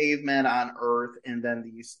these cavemen on Earth, and then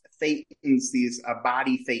these Thetans, these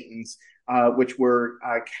body Thetans, which were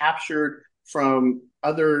captured from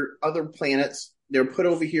other planets. They're put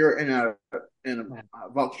over here in a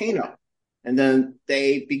volcano, and then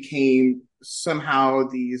they became somehow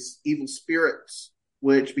these evil spirits,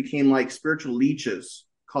 which became like spiritual leeches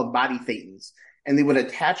called body Thetans, and they would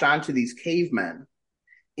attach onto these cavemen.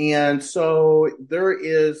 And so there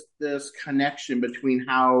is this connection between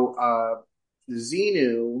how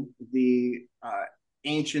Xenu, the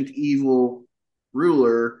ancient evil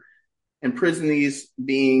ruler, imprisoned these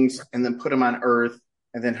beings and then put them on Earth,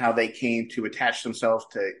 and then how they came to attach themselves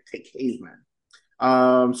to cavemen.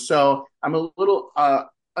 So I'm a little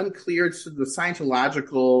unclear to the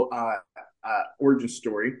Scientological origin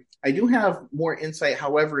story. I do have more insight,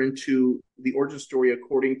 however, into the origin story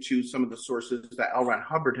according to some of the sources that L. Ron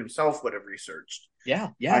Hubbard himself would have researched. Yeah.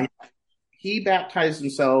 He baptized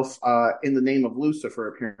himself in the name of Lucifer,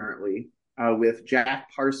 apparently, with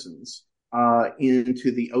Jack Parsons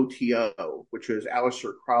into the OTO, which was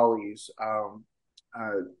Aleister Crowley's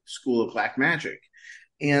school of black magic.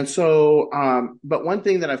 And so, but one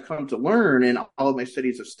thing that I've come to learn in all of my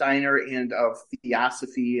studies of Steiner and of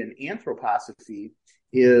theosophy and anthroposophy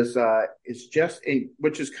is just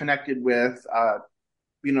which is connected with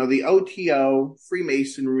the OTO,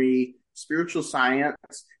 Freemasonry, spiritual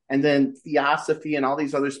science, and then theosophy and all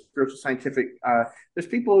these other spiritual scientific. There's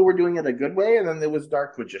people who were doing it a good way, and then there was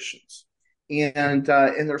dark magicians. And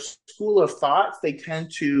in their school of thoughts, they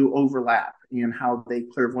tend to overlap in how they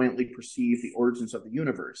clairvoyantly perceive the origins of the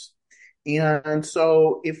universe. And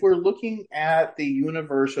so if we're looking at the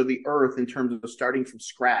universe or the earth in terms of starting from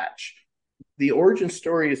scratch, the origin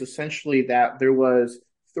story is essentially that there was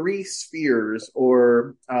 3 spheres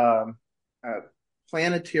or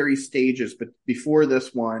planetary stages, but before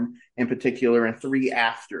this one in particular, and 3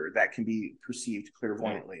 after that can be perceived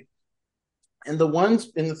clairvoyantly. And the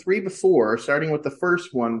ones in the 3 before, starting with the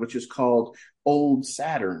first one, which is called Old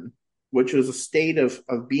Saturn, which was a state of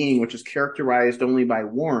being which is characterized only by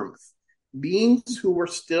warmth. Beings who were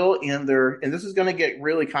still in their, and this is going to get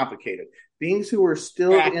really complicated, beings who were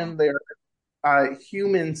still in their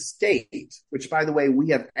human state, which, by the way, we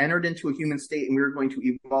have entered into a human state and we're going to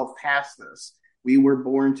evolve past this. We were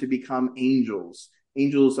born to become angels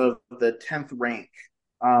of the 10th rank.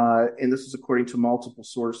 And this is according to multiple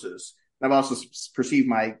sources. I've also perceived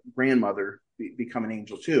my grandmother become an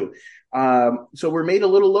angel too. So we're made a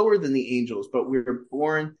little lower than the angels, but we're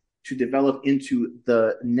born to develop into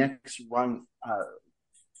the next rung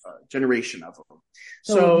generation of them.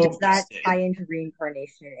 So does So that tie into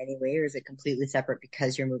reincarnation in any way, or is it completely separate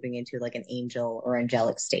because you're moving into like an angel or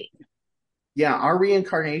angelic state? yeah, our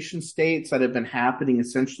reincarnation states that have been happening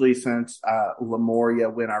essentially since Lemuria,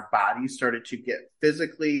 when our bodies started to get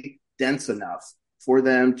physically dense enough for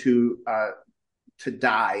them to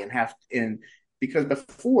die and have and because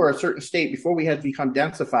before a certain state, before we had to become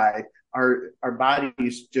densified, our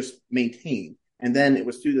bodies just maintained, and then it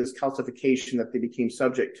was through this calcification that they became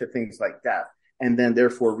subject to things like death, and then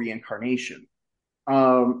therefore reincarnation.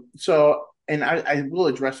 And I will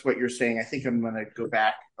address what you're saying. I think I'm going to go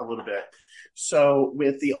back a little bit. So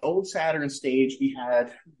with the old Saturn stage, we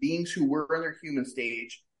had beings who were in their human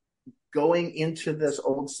stage going into this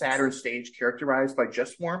old Saturn stage characterized by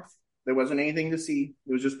just warmth. There wasn't anything to see.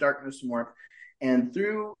 It was just darkness and warmth. And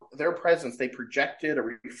through their presence, they projected a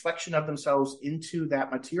reflection of themselves into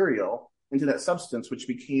that material, into that substance, which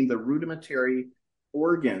became the rudimentary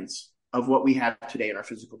organs of what we have today in our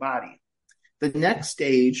physical body. The next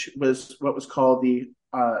stage was what was called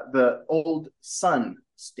the old sun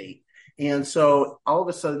state. And so all of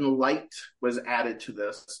a sudden light was added to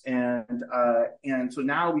this. And so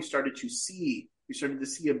now we started to see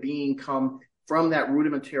a being come from that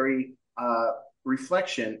rudimentary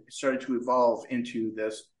reflection, started to evolve into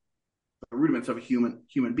the rudiments of a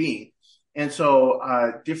human being. And so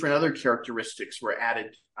different other characteristics were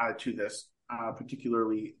added to this,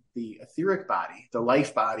 particularly the etheric body, the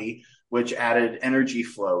life body, which added energy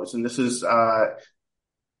flows. And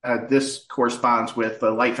this corresponds with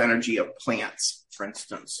the life energy of plants, for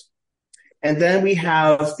instance. And then we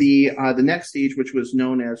have the next stage, which was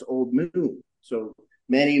known as Old Moon. So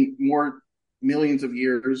many more millions of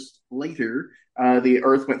years later, the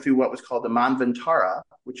Earth went through what was called the Manvantara,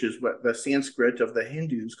 which is what the Sanskrit of the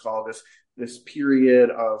Hindus call this period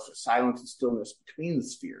of silence and stillness between the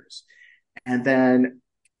spheres. And then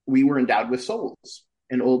we were endowed with souls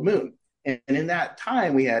in Old Moon. And in that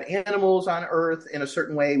time, we had animals on Earth in a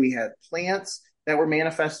certain way. We had plants that were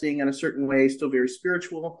manifesting in a certain way, still very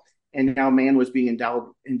spiritual. And now man was being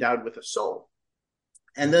endowed with a soul.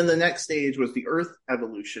 And then the next stage was the Earth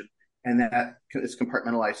evolution. And that is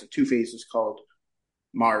compartmentalized in two phases called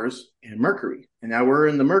Mars and Mercury. And now we're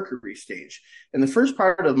in the Mercury stage. In the first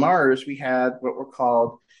part of Mars, we had what were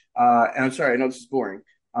called, and I'm sorry, I know this is boring.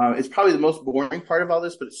 It's probably the most boring part of all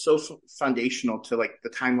this, but it's so foundational to like the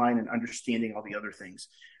timeline and understanding all the other things.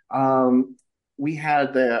 We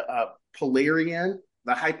had the Polarian,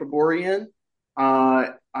 the Hyperborean,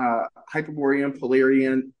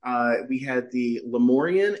 Polarian. We had the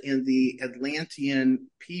Lemurian and the Atlantean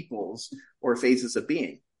peoples or phases of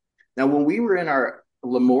being. Now, when we were in our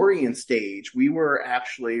Lemurian stage, we were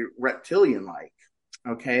actually reptilian-like.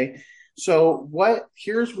 Okay, so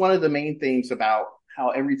here's one of the main things about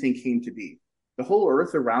how everything came to be. The whole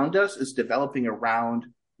earth around us is developing around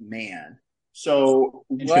man. So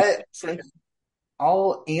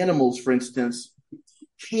all animals, for instance,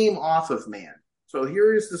 came off of man. So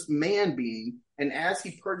here is this man being, and as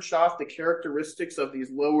he purged off the characteristics of these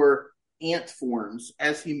lower ant forms,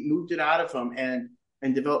 as he moved it out of them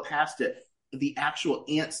and developed past it, the actual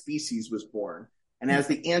ant species was born. And as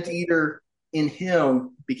the anteater in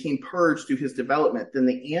him became purged through his development, then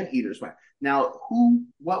the anteaters went. Now,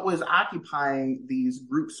 what was occupying these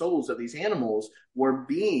group souls of these animals were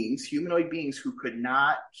beings, humanoid beings, who could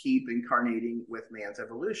not keep incarnating with man's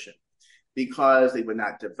evolution because they would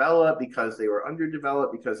not develop, because they were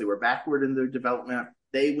underdeveloped, because they were backward in their development.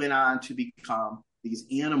 They went on to become these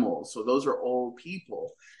animals. So those are old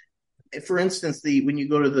people. For instance, when you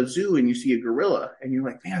go to the zoo and you see a gorilla and you're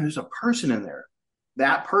like, man, there's a person in there.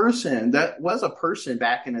 That was a person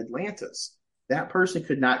back in Atlantis. That person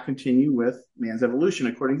could not continue with man's evolution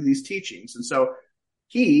according to these teachings. And so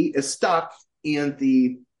he is stuck in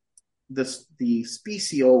the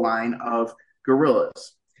special line of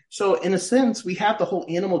gorillas. So in a sense, we have the whole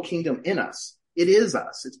animal kingdom in us. It is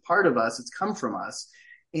us. It's part of us. It's come from us.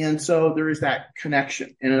 And so there is that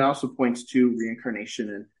connection. And it also points to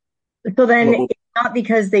reincarnation. So then it's not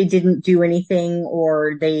because they didn't do anything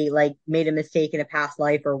or they like made a mistake in a past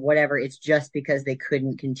life or whatever. It's just because they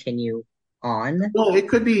couldn't continue on. Well, it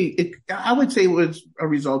could be. I would say it was a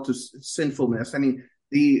result of sinfulness. I mean,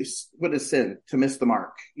 what is sin? To miss the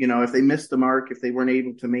mark. You know, if they missed the mark, if they weren't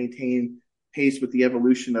able to maintain pace with the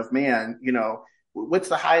evolution of man, you know, what's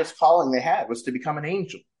the highest calling they had was to become an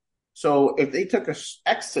angel. So if they took a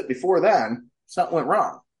exit before then, something went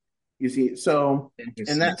wrong. You see, so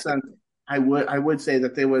in that sense, I would say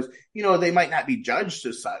that there was, you know, they might not be judged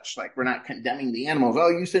as such. Like we're not condemning the animals. Oh,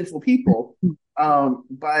 you sinful people.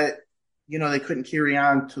 But you know, they couldn't carry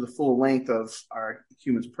on to the full length of our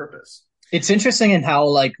human's purpose. It's interesting in how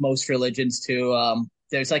like most religions too,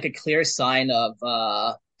 there's like a clear sign of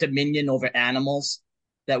dominion over animals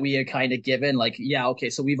that we are kind of given. Like, yeah, okay,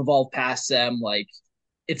 so we've evolved past them. Like,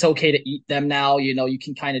 it's okay to eat them now. You know, you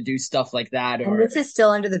can kind of do stuff like that. And Or this is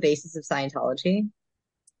still under the basis of Scientology.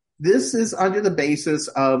 This is under the basis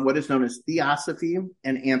of what is known as theosophy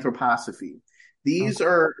and anthroposophy. These Okay.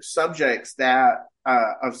 are subjects that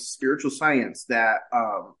of spiritual science that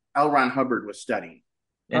L. Ron Hubbard was studying.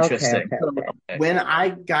 Okay, interesting. okay, So okay. Okay. when I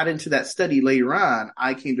got into that study later on,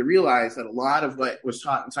 I came to realize that a lot of what was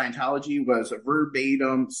taught in Scientology was a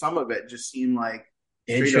verbatim. Some of it just seemed like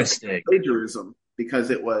straight up Interesting. plagiarism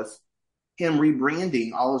because it was him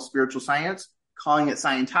rebranding all of spiritual science, calling it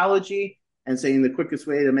Scientology, and saying the quickest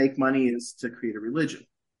way to make money is to create a religion.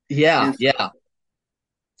 Yeah, And yeah. Yeah.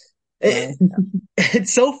 It,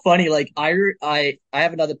 it's so funny. Like I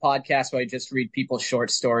have another podcast where I just read people's short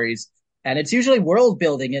stories, and it's usually world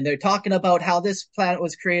building, and they're talking about how this planet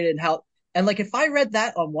was created and how. And like if I read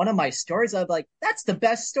that on one of my stories, I'd be like, that's the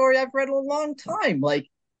best story I've read in a long time. Like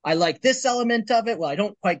I like this element of it. Well, I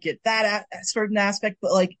don't quite get that certain aspect,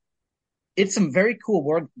 but like it's some very cool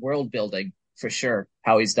world building for sure.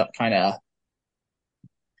 How he's done kind of.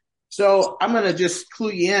 so I'm going to just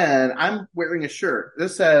clue you in. I'm wearing a shirt.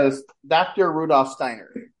 This says Dr. Rudolf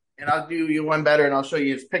Steiner. And I'll do you one better and I'll show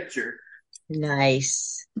you his picture.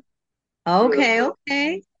 Nice. Okay,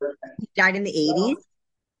 okay. He died in the 80s.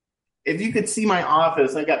 If you could see my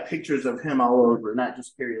office, I got pictures of him all over, not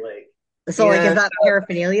just Carrie Lake. So, like, is And that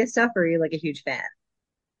paraphernalia stuff, or are you like a huge fan?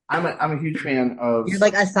 I'm a huge fan of. You're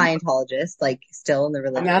like a Scientologist, like still in the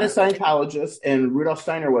I'm not a religion? Scientologist, and Rudolf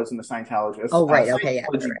Steiner wasn't a Scientologist. Oh, right. Okay, yeah,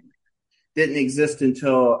 Scientology didn't exist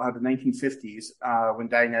until the 1950s when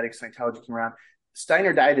Dianetics Scientology came around.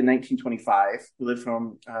 Steiner died in 1925. He lived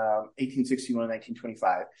from 1861 to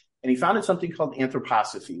 1925. And he founded something called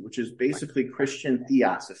anthroposophy, which is basically Christian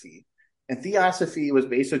theosophy. And theosophy was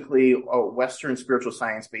basically a Western spiritual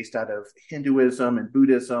science based out of Hinduism and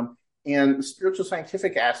Buddhism. And the spiritual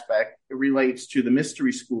scientific aspect relates to the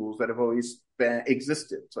mystery schools that have always been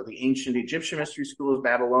existed. So the ancient Egyptian mystery schools,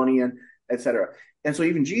 Babylonian, etc. And so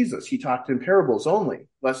even Jesus, he talked in parables only,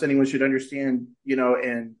 lest anyone should understand,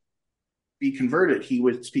 and be converted. He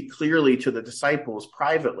would speak clearly to the disciples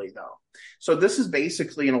privately, though. So this is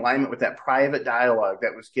basically in alignment with that private dialogue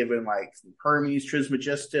that was given like from Hermes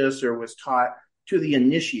Trismegistus or was taught to the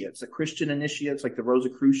initiates, the Christian initiates, like the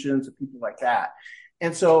Rosicrucians and people like that.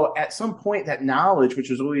 And so at some point, that knowledge, which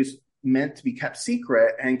was always meant to be kept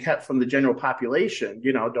secret and kept from the general population,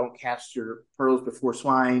 don't cast your pearls before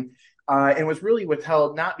swine, and was really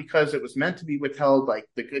withheld, not because it was meant to be withheld, like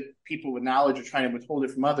the good people with knowledge are trying to withhold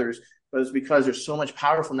it from others, but it's because there's so much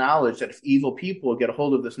powerful knowledge that if evil people get a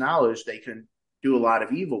hold of this knowledge, they can do a lot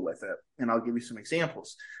of evil with it. And I'll give you some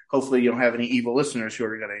examples. Hopefully, you don't have any evil listeners who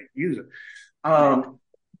are going to use it. And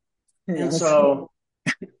Yes. so,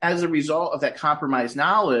 as a result of that compromised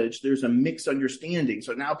knowledge, there's a mixed understanding.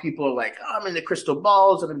 So now people are like, oh, I'm in the crystal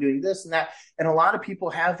balls and I'm doing this and that. And a lot of people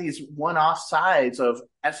have these one-off sides of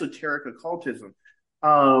esoteric occultism,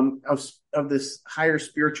 of this higher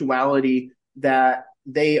spirituality that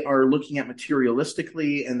they are looking at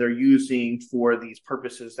materialistically and they're using for these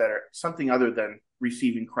purposes that are something other than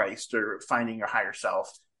receiving Christ or finding your higher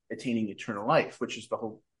self, attaining eternal life, which is the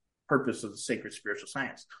whole purpose of the sacred spiritual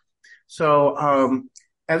science. So,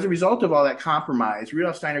 as a result of all that compromise,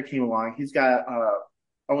 Rudolf Steiner came along. He's got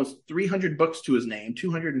almost 300 books to his name,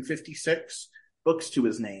 256 books to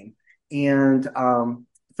his name, and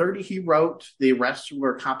 30 he wrote. The rest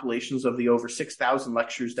were compilations of the over 6,000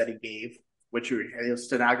 lectures that he gave, which are a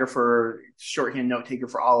stenographer, shorthand note taker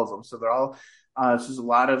for all of them. So they're all, this is a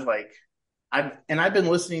lot of like, I've been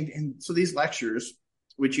listening. And so these lectures,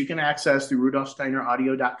 which you can access through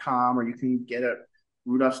rudolfsteineraudio.com, or you can get at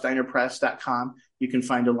rudolfsteinerpress.com. You can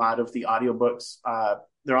find a lot of the audiobooks.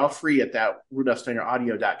 They're all free at that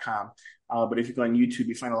rudolfsteineraudio.com. But if you go on YouTube,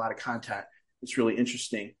 you find a lot of content. It's really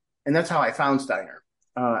interesting. And that's how I found Steiner.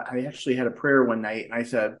 I actually had a prayer one night and I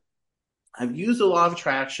said, I've used the law of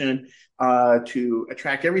attraction to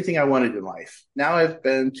attract everything I wanted in life. Now I've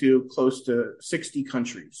been to close to 60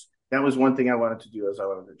 countries. That was one thing I wanted to do, as I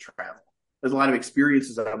wanted to travel. There's a lot of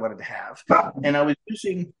experiences that I wanted to have. And I was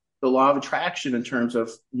using the law of attraction in terms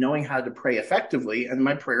of knowing how to pray effectively, and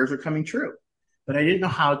my prayers are coming true. But I didn't know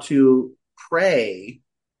how to pray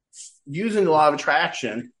using the law of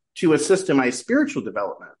attraction to assist in my spiritual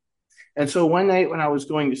development. And so one night when I was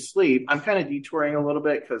going to sleep, I'm kind of detouring a little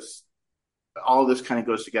bit because all of this kind of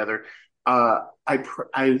goes together. I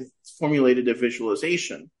formulated a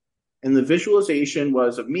visualization. And the visualization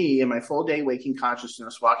was of me in my full day waking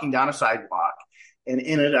consciousness walking down a sidewalk. And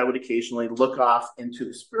in it, I would occasionally look off into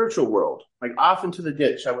the spiritual world, like off into the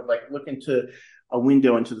ditch. I would like look into a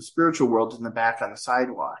window into the spiritual world in the back on the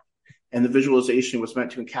sidewalk. And the visualization was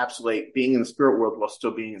meant to encapsulate being in the spirit world while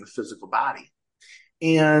still being in the physical body.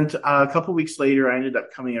 And a couple of weeks later, I ended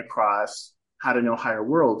up coming across How to Know Higher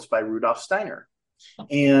Worlds by Rudolf Steiner.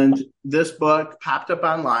 And this book popped up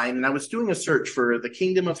online, and I was doing a search for the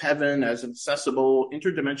kingdom of heaven as an accessible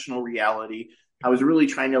interdimensional reality. I was really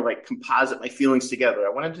trying to like composite my feelings together.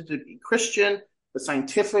 I wanted it to be Christian, but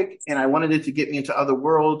scientific, and I wanted it to get me into other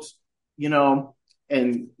worlds,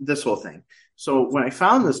 and this whole thing. So when I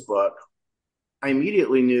found this book, I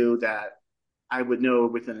immediately knew that I would know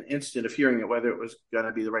within an instant of hearing it whether it was going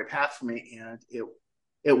to be the right path for me, and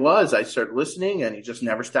it was. I started listening, and it just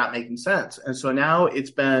never stopped making sense. And so now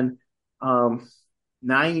it's been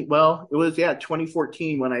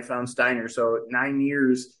 2014 when I found Steiner. So 9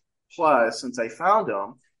 years plus since I found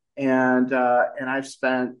him. And I've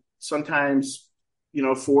spent sometimes,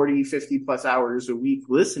 40, 50 plus hours a week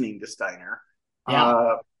listening to Steiner.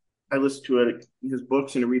 Yeah. I listen to his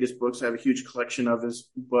books and read his books. I have a huge collection of his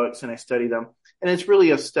books and I study them. And it's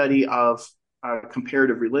really a study of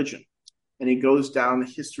comparative religion. And he goes down the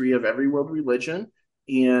history of every world religion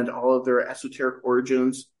and all of their esoteric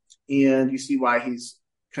origins. And you see why he's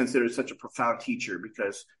considered such a profound teacher,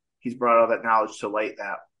 because he's brought all that knowledge to light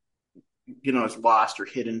that, is lost or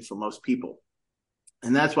hidden for most people.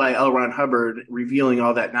 And that's why L. Ron Hubbard revealing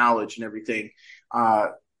all that knowledge and everything,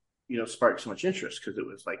 sparked so much interest, because it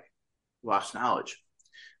was like lost knowledge.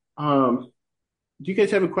 Do you guys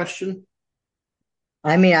have a question?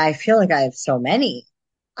 I mean, I feel like I have so many.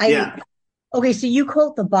 Yeah. Okay, so you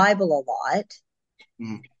quote the Bible a lot,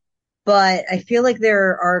 Mhm. but I feel like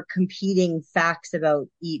there are competing facts about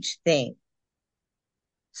each thing.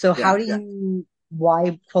 So Yeah.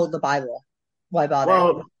 why quote the Bible? Why bother?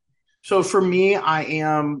 Well, so for me, I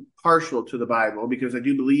am partial to the Bible because I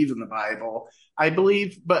do believe in the Bible. I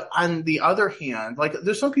believe, but on the other hand, like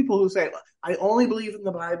there's some people who say, I only believe in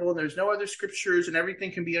the Bible and there's no other scriptures and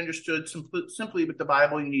everything can be understood simply with the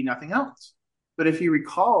Bible. You need nothing else. But if you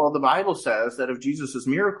recall, the Bible says that of Jesus'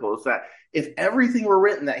 miracles, that if everything were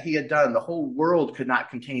written that he had done, the whole world could not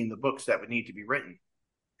contain the books that would need to be written.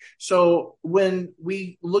 So when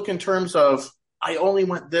we look in terms of, I only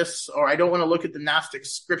want this, or I don't want to look at the Gnostic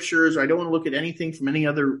scriptures, or I don't want to look at anything from any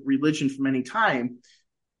other religion from any time,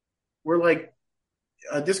 we're like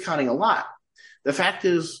discounting a lot. The fact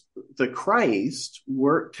is, the Christ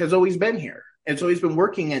has always been here. It's always been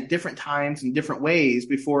working at different times and different ways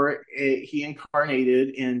before he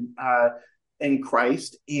incarnated in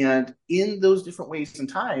Christ. And in those different ways and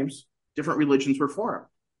times, different religions were formed,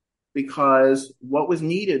 because what was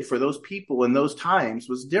needed for those people in those times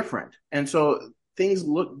was different. And so things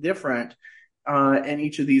look different in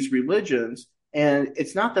each of these religions. And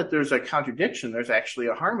it's not that there's a contradiction, there's actually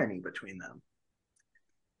a harmony between them.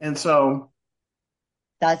 And so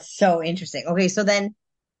That's so interesting. Okay, so then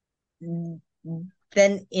in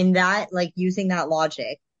that, like using that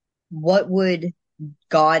logic, what would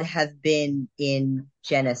God have been in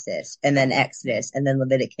Genesis and then Exodus and then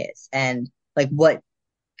Leviticus? And like, what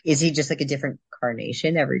is he just like a different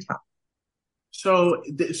carnation every time? So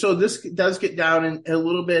this does get down a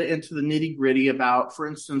little bit into the nitty gritty about, for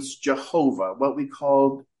instance, Jehovah, what we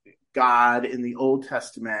called God in the Old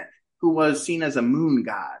Testament, who was seen as a moon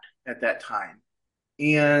god at that time.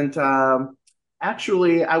 And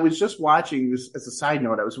actually, I was just watching this as a side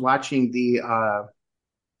note. I was watching the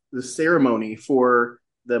ceremony for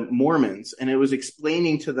the Mormons, and it was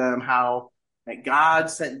explaining to them how like, God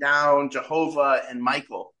sent down Jehovah and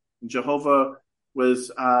Michael. And Jehovah was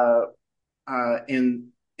and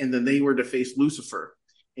then they were to face Lucifer.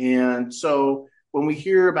 And so when we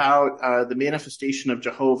hear about the manifestation of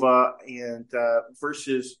Jehovah and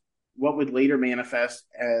versus what would later manifest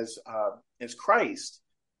as Christ,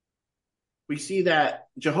 we see that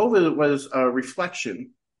Jehovah was a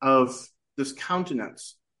reflection of this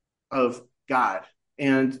countenance of God,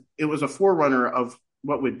 and it was a forerunner of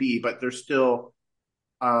what would be, but there's still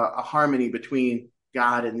a harmony between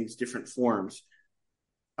God and these different forms.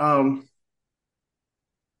 Trying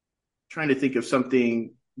to think of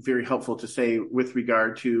something very helpful to say with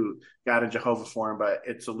regard to God and Jehovah form, but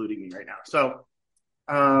it's eluding me right now. So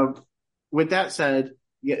with that said,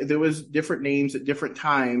 yeah, there was different names at different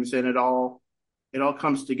times, and it all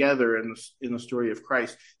comes together in the story of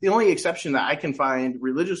Christ. The only exception that I can find,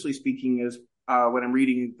 religiously speaking, is when I'm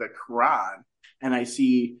reading the Quran and I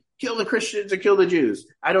see kill the Christians or kill the Jews.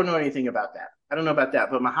 I don't know anything about that. I don't know about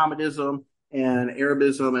that, but Mohammedism and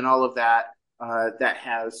Arabism and all of that, that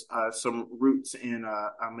has some roots in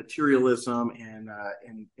materialism and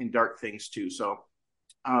in dark things too. So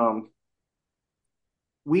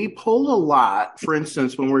we pull a lot, for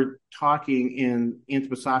instance, when we're talking in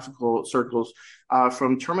anthroposophical circles,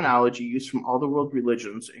 from terminology used from all the world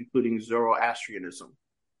religions, including Zoroastrianism.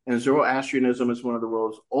 And Zoroastrianism is one of the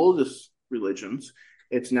world's oldest religions.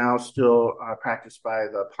 It's now still practiced by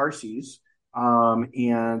the Parsis,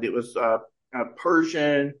 and it was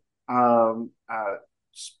Persian,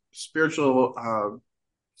 spiritual,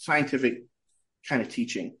 scientific kind of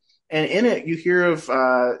teaching. And in it, you hear of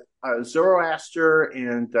Zoroaster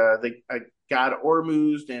and the god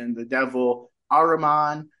Ormuzd and the devil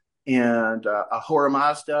Ahriman and Ahura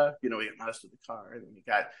Mazda. We got Mazda the car, and then we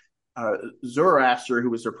got Zoroaster, who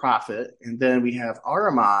was their prophet, and then we have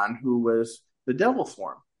Ahriman, who was the devil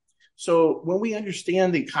form. So when we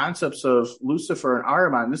understand the concepts of Lucifer and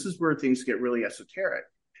Ahriman, this is where things get really esoteric.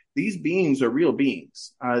 These beings are real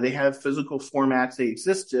beings. They have physical formats. They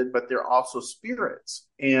existed, but they're also spirits,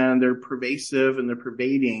 and they're pervasive and they're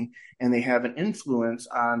pervading, and they have an influence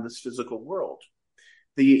on this physical world.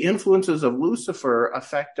 The influences of Lucifer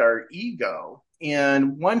affect our ego.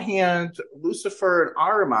 And one hand, Lucifer and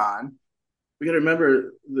Ahriman, we got to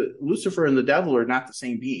remember that Lucifer and the devil are not the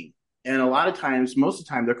same being. And a lot of times, most of the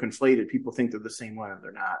time, they're conflated. People think they're the same one, and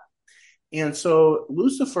they're not. And so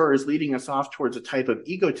Lucifer is leading us off towards a type of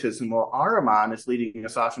egotism, while Ahriman is leading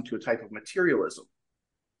us off into a type of materialism.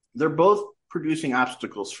 They're both producing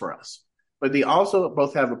obstacles for us, but they also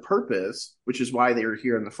both have a purpose, which is why they are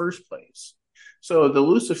here in the first place. So the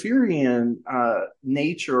Luciferian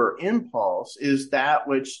nature or impulse is that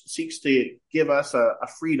which seeks to give us a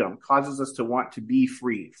freedom, causes us to want to be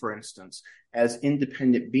free, for instance, as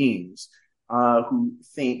independent beings who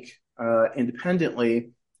think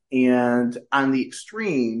independently. And on the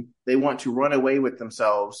extreme, they want to run away with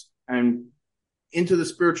themselves and into the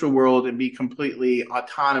spiritual world and be completely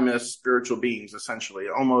autonomous spiritual beings, essentially,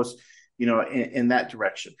 almost, in that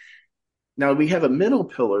direction. Now, we have a middle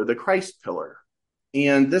pillar, the Christ pillar.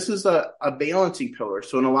 And this is a balancing pillar.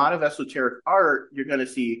 So in a lot of esoteric art, you're going to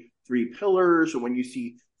see three pillars. And when you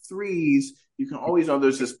see threes, you can always know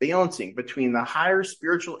there's this balancing between the higher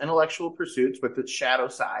spiritual intellectual pursuits with its shadow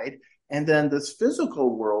side, and then this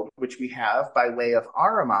physical world, which we have by way of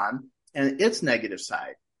Ahriman and its negative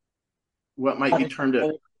side. What might be termed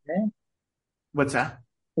a... What's that?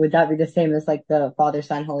 Would that be the same as like the Father,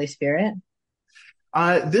 Son, Holy Spirit?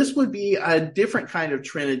 This would be a different kind of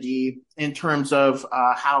Trinity in terms of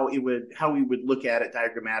how we would look at it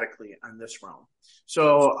diagrammatically on this realm.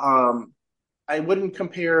 So I wouldn't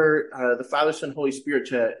compare the Father, Son, Holy Spirit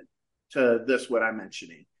to this, what I'm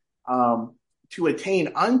mentioning. To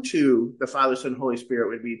attain unto the Father, Son, Holy Spirit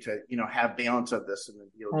would be to, have balance of this and then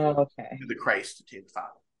be able to the Christ to attain the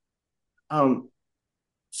Father.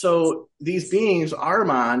 So these beings,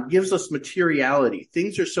 Ahriman, gives us materiality.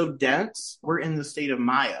 Things are so dense, we're in the state of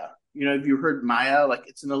Maya. Have you heard Maya? Like,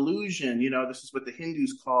 it's an illusion. This is what the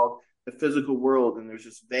Hindus called the physical world, and there's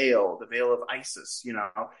this veil, the veil of Isis,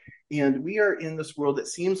 And we are in this world that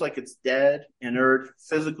seems like it's dead, inert,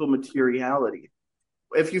 physical materiality.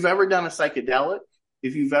 If you've ever done a psychedelic,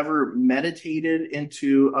 if you've ever meditated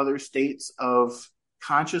into other states of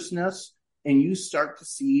consciousness, and you start to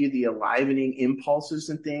see the enlivening impulses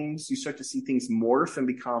and things, you start to see things morph and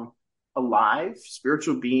become alive,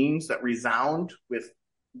 spiritual beings that resound with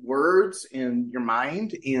words in your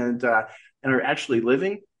mind and are actually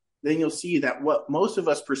living, then you'll see that what most of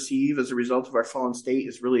us perceive as a result of our fallen state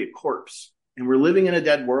is really a corpse. And we're living in a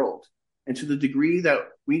dead world. And to the degree that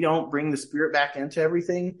we don't bring the spirit back into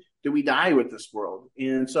everything, do we die with this world?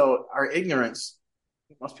 And so our ignorance,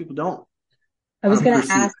 most people don't. I was going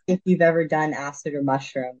to ask if you've ever done acid or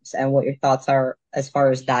mushrooms and what your thoughts are as far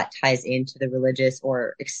as that ties into the religious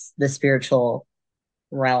or the spiritual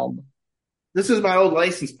realm. This is my old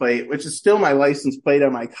license plate, which is still my license plate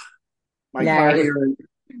on my car here.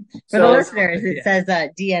 For the listeners, it says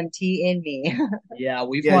DMT in me. Yeah,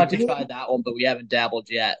 we've wanted to try that one, but we haven't dabbled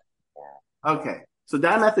yet. Okay. So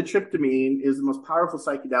dimethyltryptamine is the most powerful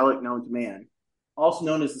psychedelic known to man, also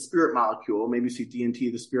known as the spirit molecule. Maybe you see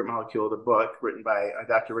DMT, the spirit molecule, the book written by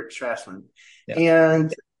Dr. Rick Strassman. Yeah.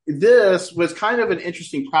 And this was kind of an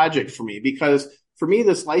interesting project for me because for me,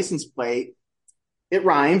 this license plate, it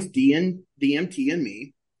rhymes DMT and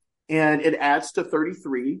me, and it adds to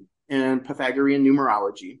 33 in Pythagorean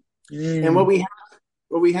numerology. And what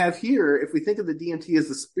we have here, if we think of the DMT as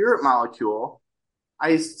the spirit molecule,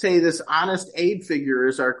 I say this honest aid figure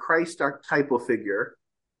is our Christ archetypal figure.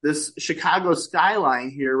 This Chicago skyline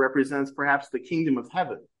here represents perhaps the kingdom of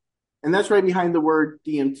heaven. And that's right behind the word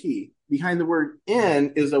DMT. Behind the word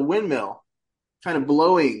in is a windmill, kind of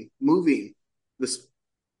blowing, moving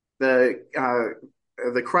the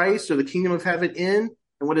Christ or the kingdom of heaven in,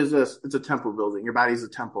 And what is this? It's a temple building. Your body's a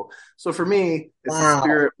temple. So for me, it's the Wow.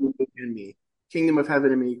 spirit in me, kingdom of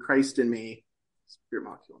heaven in me, Christ in me, spirit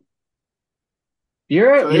molecule.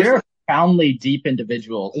 So there's You're a profoundly deep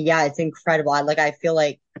individual. Yeah, it's incredible. I feel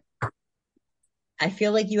like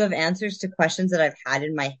you have answers to questions that I've had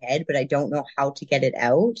in my head, but I don't know how to get it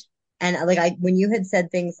out. And like when you had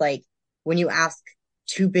said things like when you ask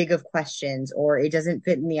too big of questions or it doesn't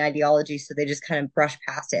fit in the ideology, so they just kind of brush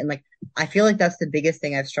past it. And like I feel like that's the biggest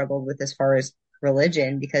thing I've struggled with as far as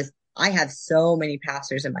religion, because I have so many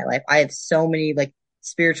pastors in my life. I have so many like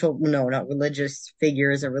spiritual, no, not religious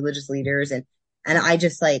figures or religious leaders, and I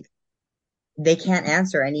just like they can't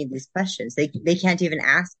answer any of these questions. They can't even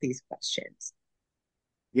ask these questions.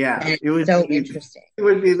 yeah, And it's so interesting. it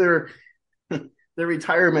would be their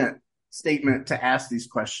retirement statement to ask these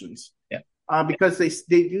questions. Yeah. Because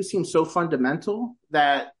they do seem so fundamental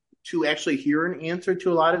that to actually hear an answer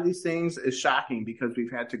to a lot of these things is shocking, because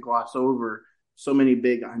we've had to gloss over so many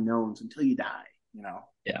big unknowns until you die, you know?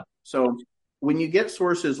 Yeah. So when you get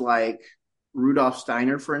sources like Rudolf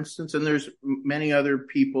Steiner, for instance, and there's many other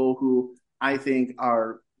people who I think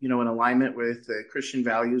are, you know, in alignment with Christian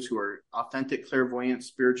values, who are authentic, clairvoyant,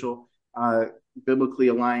 spiritual, biblically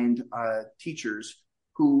aligned teachers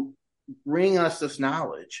who bring us this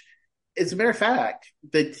knowledge. As a matter of fact,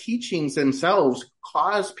 the teachings themselves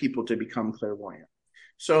cause people to become clairvoyant.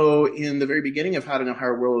 So in the very beginning of How to Know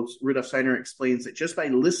Higher Worlds, Rudolf Steiner explains that just by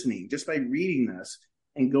listening, just by reading this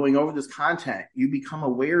and going over this content, you become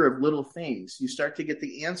aware of little things. You start to get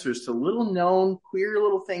the answers to little known, queer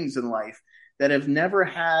little things in life that have never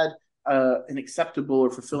had an acceptable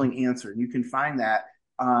or fulfilling answer. And you can find that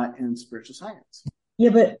in spiritual science. Yeah,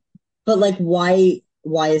 but like why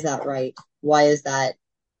is that right? Why is that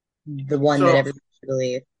the one that So, everybody should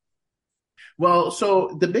believe? well,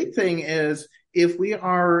 so the big thing is, if we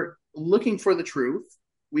are looking for the truth,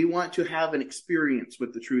 we want to have an experience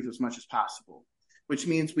with the truth as much as possible, which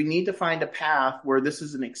means we need to find a path where this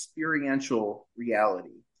is an experiential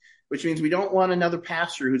reality, which means we don't want another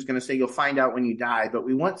pastor who's going to say, you'll find out when you die, but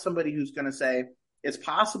we want somebody who's going to say, it's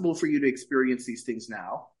possible for you to experience these things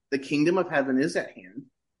now. The kingdom of heaven is at hand,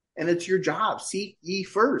 and it's your job. Seek ye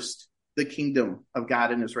first the kingdom of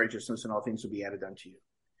God and his righteousness, and all things will be added unto you.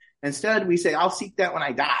 Instead, we say, I'll seek that when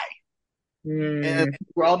I die. And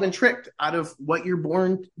we're all been tricked out of what you're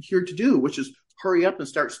born here to do, which is hurry up and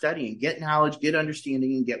start studying, get knowledge, get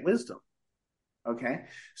understanding, and get wisdom. Okay.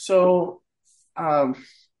 So,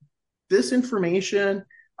 this information,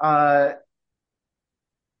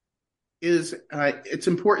 it's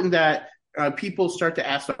important that people start to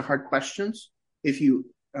ask the hard questions. If you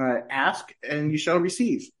ask and you shall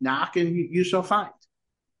receive, knock and you shall find,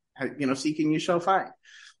 you know, seek and you shall find,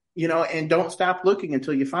 you know, and don't stop looking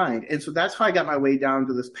until you find. And so that's how I got my way down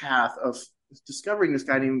to this path of discovering this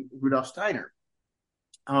guy named Rudolf Steiner,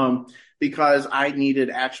 because I needed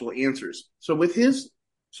actual answers. So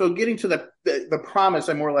getting to the promise,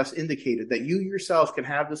 I more or less indicated that you yourself can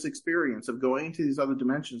have this experience of going into these other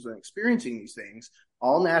dimensions and experiencing these things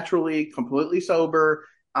all naturally, completely sober,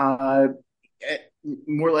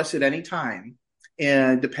 more or less at any time.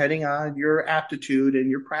 And depending on your aptitude and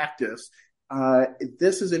your practice,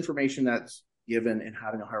 this is information that's given in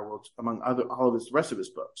How to Know Higher Worlds, among all of the rest of his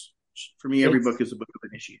books. For me, every book is a book of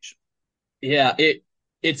initiation. Yeah,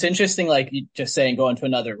 it's interesting, like you just saying, going to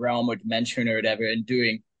another realm or dimension or whatever, and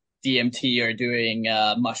doing DMT or doing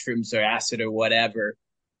mushrooms or acid or whatever.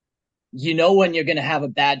 You know when you're gonna have a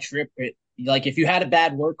bad trip. Like if you had a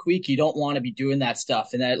bad work week, you don't want to be doing that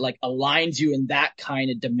stuff, and that like aligns you in that kind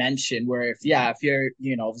of dimension. Where if you're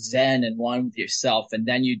Zen and one with yourself, and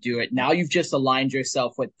then you do it, now you've just aligned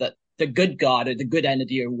yourself with the good God or the good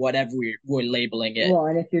entity or whatever we're labeling it. Well,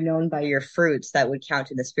 and if you're known by your fruits, that would count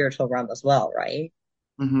in the spiritual realm as well, right?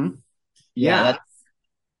 Mm-hmm. Yeah,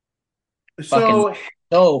 that's So fucking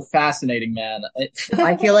so fascinating, man.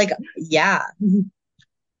 I feel like, yeah.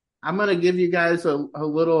 I'm going to give you guys a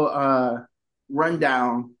little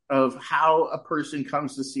rundown of how a person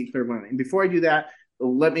comes to see clairvoyance. And before I do that,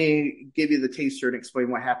 let me give you the taster and explain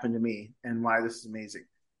what happened to me and why this is amazing.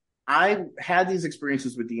 I had these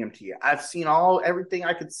experiences with DMT. I've seen everything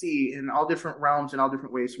I could see in all different realms and all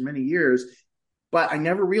different ways for many years, but I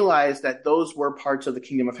never realized that those were parts of the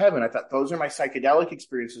kingdom of heaven. I thought those are my psychedelic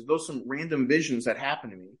experiences. Those are some random visions that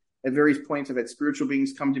happened to me. At various points, I've had spiritual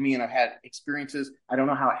beings come to me and I've had experiences. I don't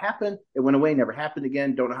know how it happened. It went away, never happened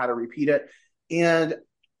again. Don't know how to repeat it. And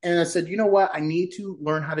I said, you know what? I need to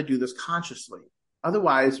learn how to do this consciously.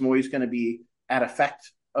 Otherwise, I'm always going to be at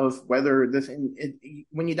effect of whether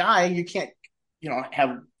when you die, you can't,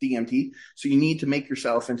 have DMT. So you need to make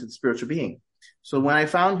yourself into the spiritual being. So when I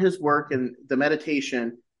found his work and the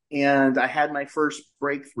meditation, and I had my first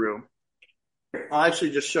breakthrough, I'll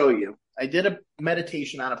actually just show you. I did a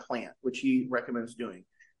meditation on a plant, which he recommends doing.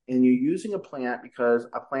 And you're using a plant because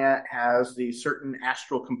a plant has the certain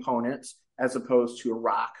astral components as opposed to a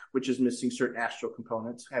rock, which is missing certain astral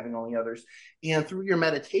components, having only others. And through your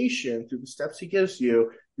meditation, through the steps he gives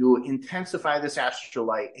you, you will intensify this astral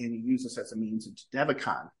light and you use this as a means into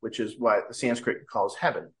Devakan, which is what the Sanskrit calls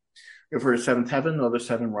heaven. You've heard of seventh heaven, or the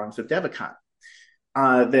seven rungs of Devakan.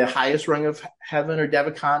 The highest rung of heaven or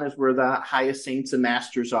Devakan is where the highest saints and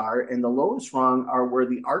masters are, and the lowest rung are where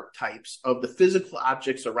the archetypes of the physical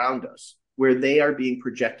objects around us, where they are being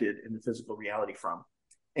projected in the physical reality from,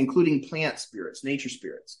 including plant spirits, nature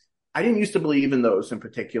spirits. I didn't used to believe in those in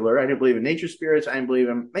particular. I didn't believe in nature spirits. I didn't believe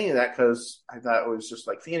in any of that because I thought it was just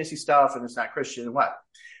like fantasy stuff and it's not Christian and what.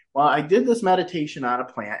 Well, I did this meditation on a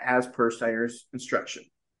plant as per Steiner's instruction.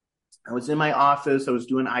 I was in my office. I was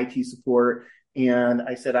doing IT support. And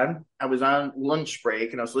I said, I was on lunch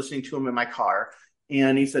break and I was listening to him in my car.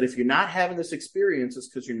 And he said, if you're not having this experience, it's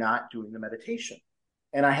because you're not doing the meditation.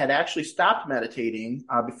 And I had actually stopped meditating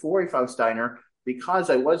before I found Steiner because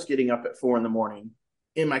I was getting up at 4 a.m.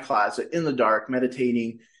 in my closet in the dark,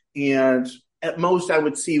 meditating. And at most I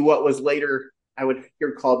would see what was later I would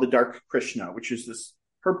hear called the dark Krishna, which is this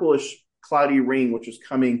purplish cloudy ring, which was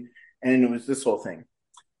coming. And it was this whole thing.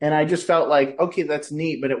 And I just felt like, okay, that's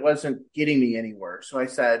neat, but it wasn't getting me anywhere. So I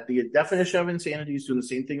said, the definition of insanity is doing the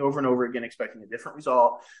same thing over and over again, expecting a different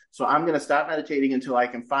result. So I'm going to stop meditating until I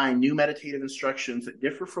can find new meditative instructions that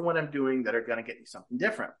differ from what I'm doing that are going to get me something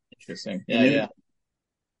different. Interesting. Yeah.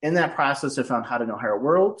 In that process, I found How to Know Higher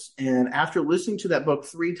Worlds. And after listening to that book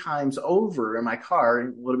 3 times over in my car,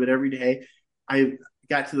 a little bit every day, I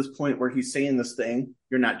got to this point where he's saying this thing,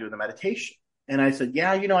 you're not doing the meditation. And I said,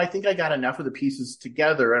 yeah, I think I got enough of the pieces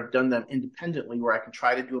together. I've done them independently where I can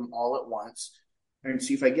try to do them all at once and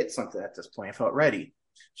see if I get something at this point. I felt ready.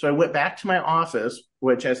 So I went back to my office,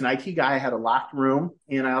 which as an IT guy, I had a locked room.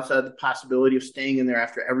 And I also had the possibility of staying in there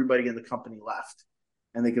after everybody in the company left.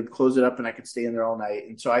 And they could close it up and I could stay in there all night.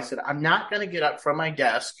 And so I said, I'm not going to get up from my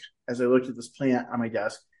desk as I looked at this plant on my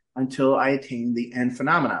desk until I attain the end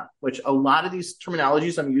phenomena, which a lot of these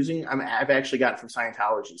terminologies I'm using, I've actually gotten from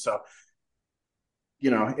Scientology. So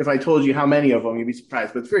if I told you how many of them, you'd be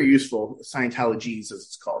surprised, but it's very useful. Scientologies, as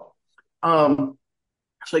it's called. So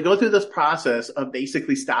I go through this process of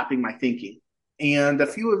basically stopping my thinking. And a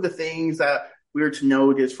few of the things that we are to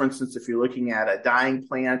note is, for instance, if you're looking at a dying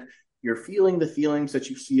plant, you're feeling the feelings that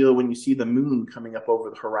you feel when you see the moon coming up over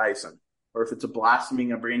the horizon. Or if it's a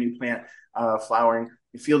blossoming, a brand new plant flowering,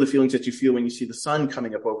 you feel the feelings that you feel when you see the sun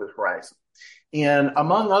coming up over the horizon. And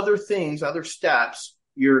among other things, other steps,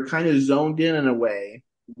 you're kind of zoned in a way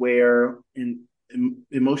where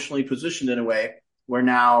emotionally positioned in a way where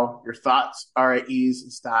now your thoughts are at ease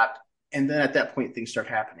and stopped. And then at that point, things start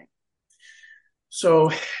happening.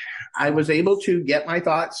 So I was able to get my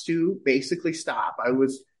thoughts to basically stop.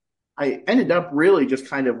 I ended up really just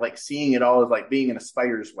kind of like seeing it all as like being in a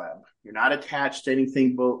spider's web. You're not attached to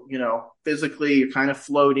anything, but, physically you're kind of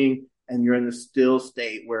floating and you're in the still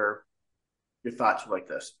state where your thoughts are like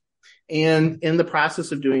this. And in the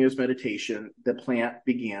process of doing this meditation, the plant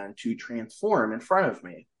began to transform in front of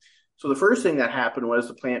me. So the first thing that happened was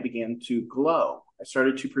the plant began to glow. I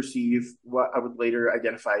started to perceive what I would later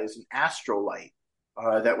identify as an astral light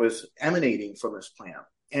that was emanating from this plant.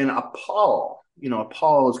 And a pall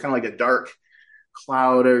is kind of like a dark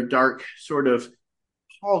cloud or dark sort of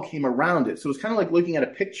pall came around it. So it's kind of like looking at a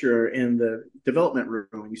picture in the development room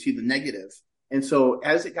and you see the negative. And so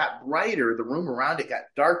as it got brighter, the room around it got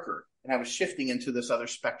darker, and I was shifting into this other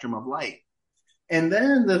spectrum of light. And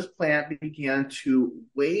then this plant began to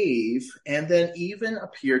wave and then even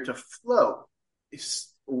appear to float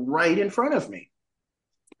right in front of me.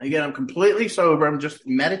 Again, I'm completely sober. I'm just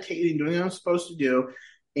meditating, doing what I'm supposed to do.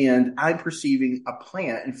 And I'm perceiving a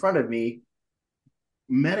plant in front of me.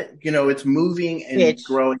 It's moving and Which,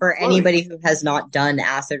 growing. for anybody who has not done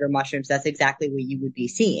acid or mushrooms, that's exactly what you would be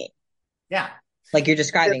seeing. Yeah. Like you're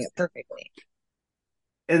describing it perfectly.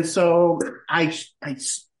 And so I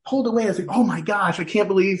pulled away. I was like, oh my gosh, I can't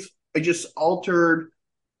believe I just altered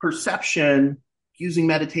perception using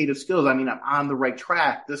meditative skills. I mean, I'm on the right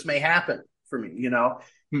track. This may happen for me,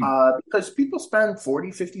 because people spend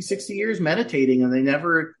 40, 50, 60 years meditating and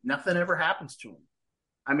nothing ever happens to them.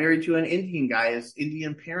 I'm married to an Indian guy. His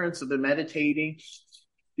Indian parents have been meditating,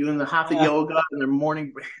 doing the hatha yoga in their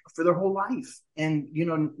morning for their whole life. And,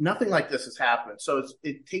 nothing like this has happened. So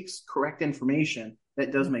it takes correct information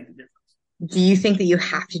that does make a difference. Do you think that you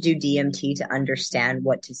have to do DMT to understand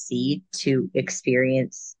what to see, to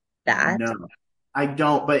experience that? No, I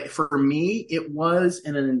don't. But for me, it was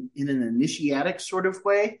in an initiatic sort of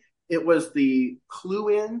way. It was the clue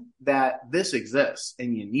in that this exists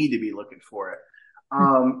and you need to be looking for it.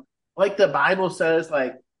 Like the Bible says,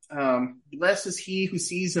 like blessed is he who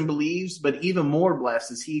sees and believes, but even more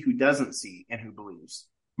blessed is he who doesn't see and who believes.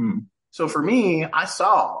 Hmm. So for me, I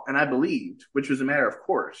saw and I believed, which was a matter of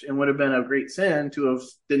course, and would have been a great sin to have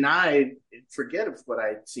denied, forget of what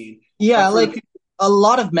I'd seen. Yeah, But for the like people, a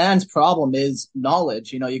lot of man's problem is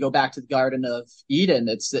knowledge. You go back to the Garden of Eden,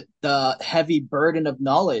 it's the heavy burden of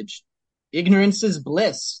knowledge. Ignorance is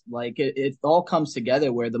bliss. Like it all comes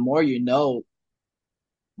together where the more you know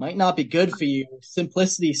might not be good for you.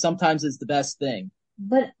 Simplicity sometimes is the best thing.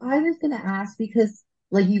 But I was going to ask because,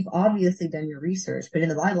 like, you've obviously done your research, but in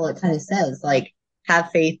the Bible, it kind of says, like, have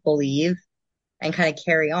faith, believe, and kind of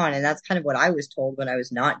carry on. And that's kind of what I was told when I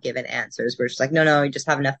was not given answers. We're just like, no, no, you just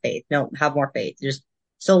have enough faith. No, have more faith. Just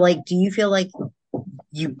so, like, do you feel like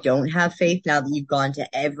you don't have faith now that you've gone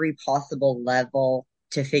to every possible level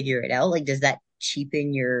to figure it out? Like, does that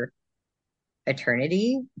cheapen your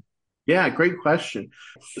eternity? yeah, great question.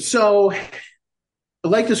 So,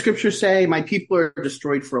 like the scriptures say, my people are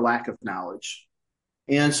destroyed for lack of knowledge.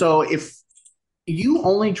 And so, if you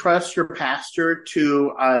only trust your pastor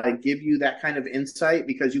to give you that kind of insight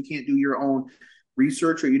because you can't do your own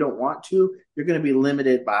research or you don't want to, you're going to be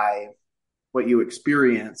limited by what you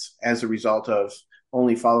experience as a result of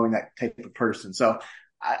only following that type of person. So,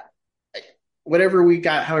 I, whatever we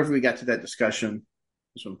got, however we got to that discussion,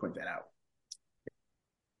 I just want to point that out.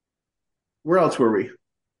 Where else were we?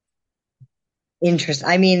 Interest.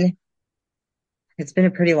 I mean, it's been a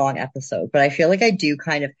pretty long episode, but I feel like I do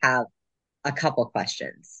kind of have a couple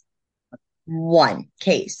questions. One,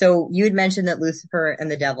 okay, so you had mentioned that Lucifer and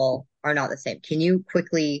the devil are not the same. Can you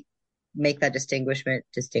quickly make that distinguish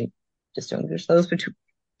those between,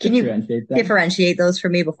 can you Differentiate them. differentiate those for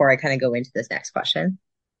me before I kind of go into this next question?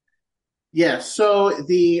 Yes. So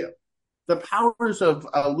the powers of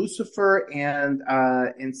Lucifer and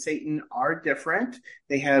Satan are different.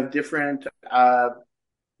 They have different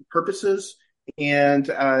purposes, and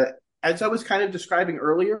as I was kind of describing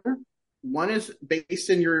earlier, one is based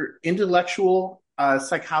in your intellectual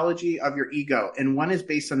psychology of your ego, and one is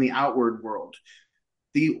based on the outward world.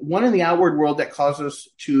 The one in the outward world that causes us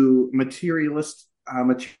to materialism,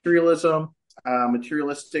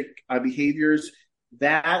 materialistic behaviors,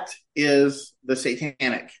 that is the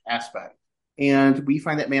satanic aspect. And we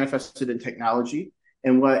find that manifested in technology.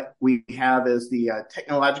 And what we have is the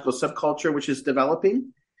technological subculture, which is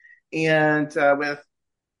developing, and with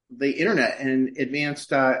the internet and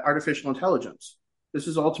advanced artificial intelligence. This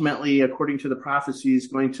is ultimately, according to the prophecies,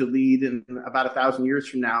 going to lead in about 1,000 years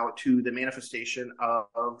from now to the manifestation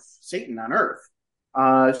of Satan on earth.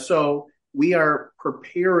 So we are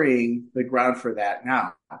preparing the ground for that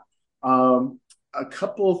now. A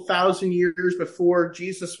couple thousand years before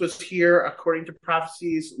Jesus was here, according to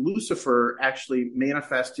prophecies, Lucifer actually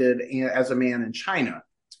manifested as a man in China.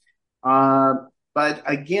 But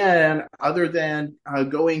again, other than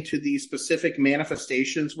going to these specific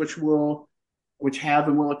manifestations, which have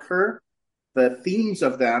and will occur, the themes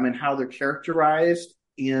of them and how they're characterized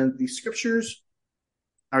in the scriptures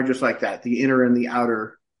are just like that: the inner and the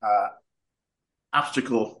outer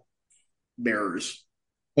obstacle bearers.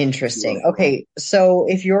 Interesting. Okay, so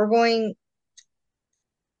if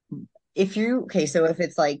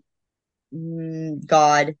it's like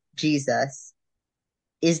God, Jesus,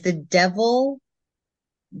 is the devil,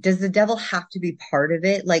 does the devil have to be part of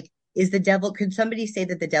it? Like, could somebody say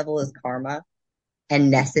that the devil is karma and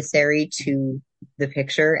necessary to the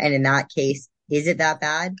picture? And in that case, is it that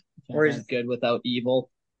bad? Or Can't have good without evil.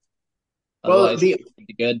 Well, Otherwise, it's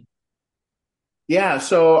pretty good. yeah.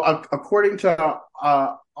 So according to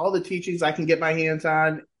all the teachings I can get my hands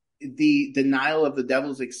on, the denial of the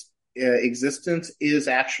devil's existence is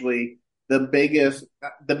actually the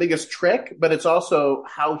biggest trick, but it's also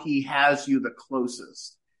how he has you the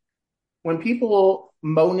closest. When people,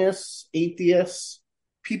 monists, atheists,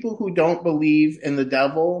 people who don't believe in the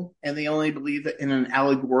devil and they only believe in an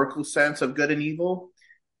allegorical sense of good and evil,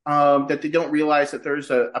 that they don't realize that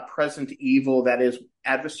there's a present evil that is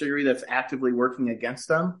adversary that's actively working against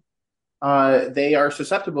them. They are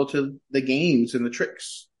susceptible to the games and the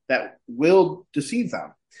tricks that will deceive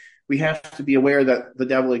them. We have to be aware that the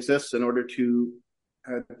devil exists in order to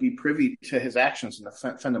be privy to his actions and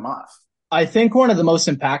to fend him off. I think one of the most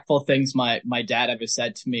impactful things my dad ever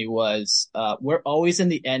said to me was, we're always in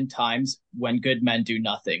the end times when good men do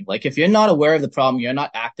nothing. Like, if you're not aware of the problem, you're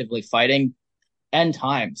not actively fighting, end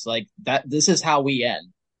times. Like, that, this is how we end.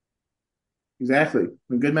 Exactly.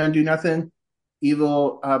 When good men do nothing,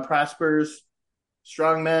 Evil prospers.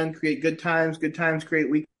 Strong men create good times create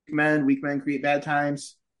weak men create bad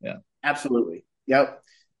times. Yeah. Absolutely. Yep.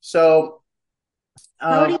 So,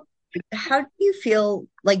 How do um, how do you feel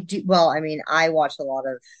like well, I mean, I watch a lot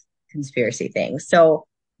of conspiracy things. So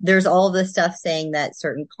there's all this stuff saying that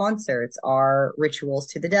certain concerts are rituals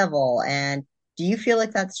to the devil. And do you feel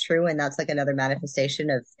like that's true and that's like another manifestation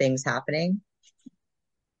of things happening?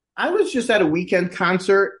 I was just at a weekend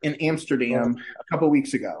concert in Oh, Amsterdam a couple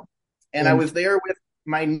weeks ago, and I in was there with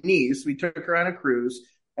my niece. We took her on a cruise,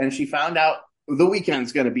 and she found out the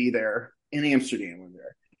weekend's going to be there in Amsterdam. We're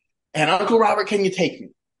there, and Uncle Robert, can you take me?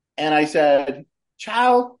 And I said,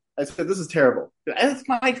 "Child," I said, "this is terrible. It's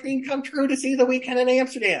my dream come true to see the weekend in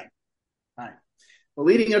Amsterdam." Fine. Well,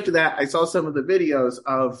 leading up to that, I saw some of the videos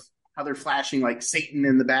of how they're flashing like Satan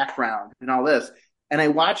in the background and all this. And I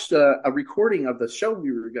watched a recording of the show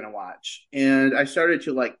we were going to watch. And I started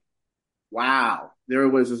to like, wow, there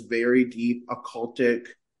was this very deep occultic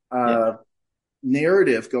Yeah. uh,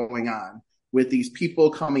 narrative going on with these people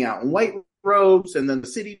coming out in white robes and then the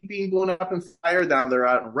city being blown up in fire. Down they're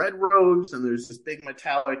out in red robes and there's this big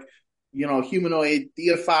metallic, humanoid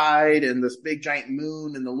deified and this big giant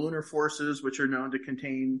moon and the lunar forces, which are known to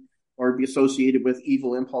contain or be associated with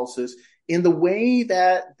evil impulses. In the way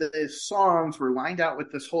that the songs were lined out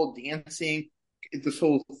with this whole dancing, this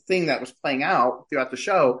whole thing that was playing out throughout the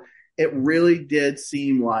show, it really did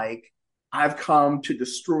seem like I've come to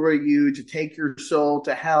destroy you, to take your soul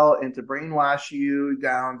to hell, and to brainwash you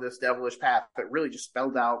down this devilish path. That really just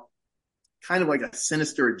spelled out kind of like a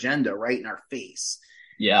sinister agenda right in our face.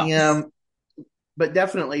 Yeah. But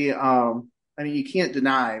definitely, I mean, you can't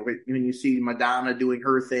deny when you see Madonna doing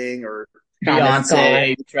her thing or Travis Scott.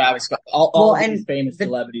 Beyonce, Travis Scott, Well, all these and famous the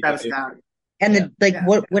celebrities that Travis do. Scott. and Yeah. the like Yeah,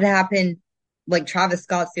 what would happen like Travis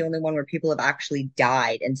Scott's the only one where people have actually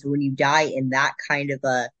died. And so when you die in that kind of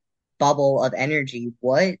a bubble of energy,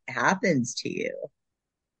 what happens to you?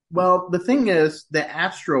 well, the thing is, the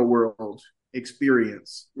astro world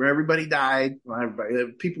experience where everybody died, well, everybody,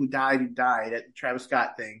 the people who died at the Travis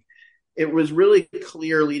Scott thing. It was really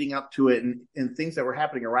clear leading up to it and things that were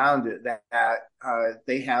happening around it that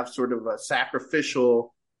they have sort of a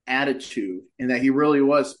sacrificial attitude and that he really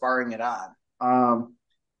was sparring it on.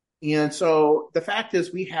 And so the fact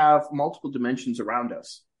is, we have multiple dimensions around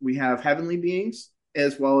us. We have heavenly beings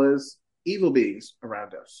as well as evil beings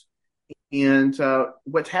around us. And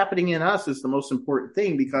what's happening in us is the most important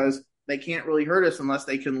thing because they can't really hurt us unless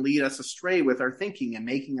they can lead us astray with our thinking and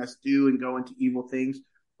making us do and go into evil things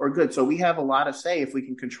or good. So we have a lot to say if we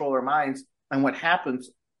can control our minds on what happens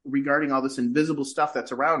regarding all this invisible stuff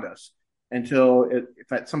that's around us until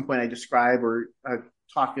if at some point I describe or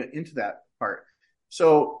talk into that part.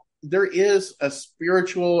 So there is a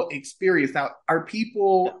spiritual experience. Now, are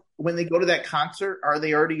people, when they go to that concert, are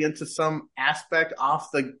they already into some aspect off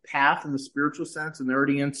the path in the spiritual sense and they're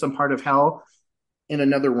already in some part of hell in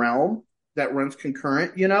another realm that runs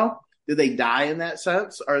concurrent, Do they die in that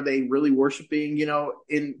sense? Are they really worshiping,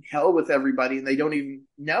 in hell with everybody and they don't even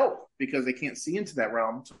know because they can't see into that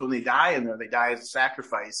realm? So when they die in there, they die as a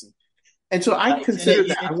sacrifice. And so I Right. And consider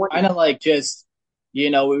that. I it's want kind of like just,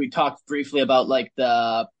 we talked briefly about like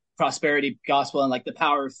the prosperity gospel and like the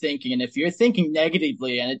power of thinking. And if you're thinking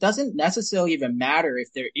negatively, and it doesn't necessarily even matter if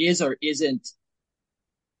there is or isn't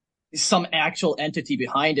some actual entity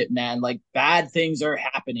behind it, man, like bad things are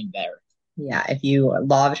happening there. Yeah, if you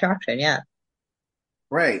law of attraction, yeah.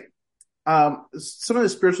 right. Some of the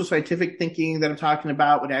spiritual scientific thinking that I'm talking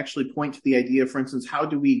about would actually point to the idea, for instance, how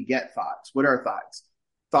do we get thoughts? What are thoughts?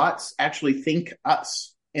 Thoughts actually think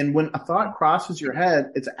us. And when a thought crosses your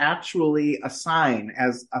head, it's actually a sign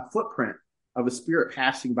as a footprint of a spirit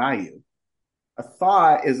passing by you. A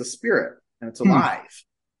thought is a spirit and it's Hmm. alive.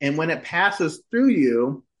 And when it passes through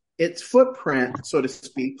you, its footprint, so to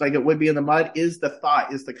speak, like it would be in the mud, is the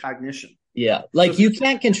thought, is the cognition. Yeah. So Like you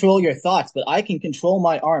can't control your thoughts, but I can control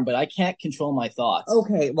my arm, but I can't control my thoughts.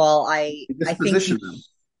 Okay, well, I think you disposition them.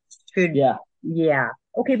 should, Yeah. yeah.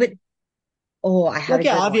 Okay, but oh, I had Like, a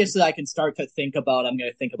yeah, good one. obviously I can start to think about, I'm going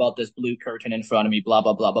to think about this blue curtain in front of me, blah,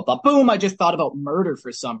 blah, blah, blah, blah. Boom. I just thought about murder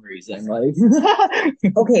for some reason. Like,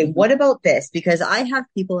 Okay, what about this? Because I have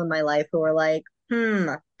people in my life who are like,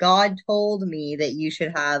 God told me that you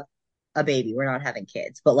should have a baby. We're not having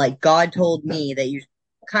kids, but like God told me that you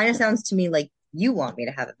kind of sounds to me like you want me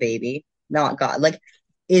to have a baby, not God. Like,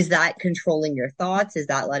 is that controlling your thoughts? Is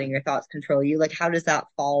that letting your thoughts control you? Like, how does that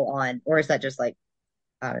fall on, or is that just like,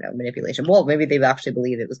 I don't know, manipulation? Well, maybe they actually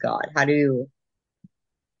believe it was God. How do you,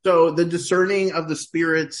 So the discerning of the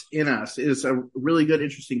spirits in us is a really good,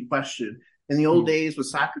 interesting question. In the old days with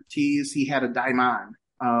Socrates, he had a daimon,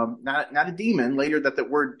 not a demon. Later, that the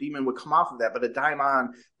word demon would come off of that, but a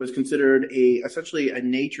daimon was considered essentially a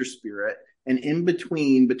nature spirit, and in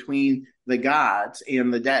between the gods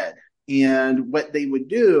and the dead. And what they would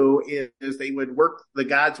do is they would work the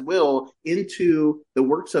God's will into the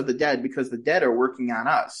works of the dead, because the dead are working on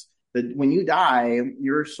us. That when you die,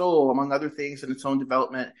 your soul, among other things in its own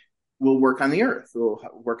development, will work on the earth, will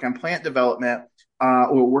work on plant development,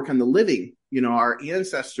 or work on the living. Our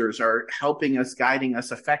ancestors are helping us, guiding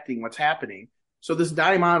us, affecting what's happening. So this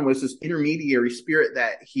daimon was this intermediary spirit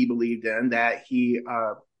that he believed in, that he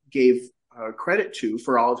gave credit to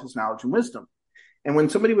for all of his knowledge and wisdom. And when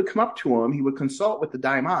somebody would come up to him, he would consult with the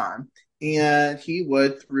daimon, and he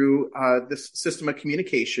would, through this system of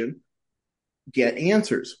communication, get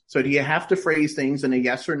answers. So do you have to phrase things in a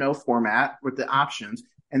yes or no format with the options?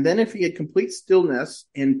 And then if he had complete stillness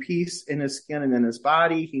and peace in his skin and in his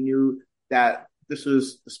body, he knew that this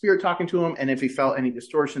was the spirit talking to him. And if he felt any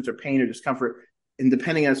distortions or pain or discomfort, and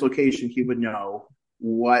depending on his location, he would know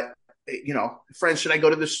what, friends, should I go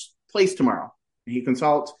to this place tomorrow? And he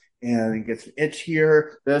consults, and he gets an itch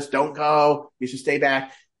here, don't go, you should stay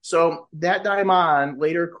back. So that daimon,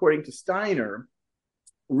 later, according to Steiner,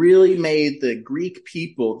 really made the Greek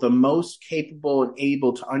people the most capable and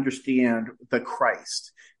able to understand the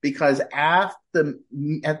Christ. Because at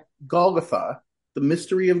Golgotha, the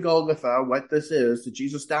mystery of Golgotha, what this is, the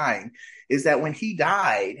Jesus dying, is that when he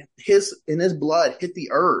died, his blood hit the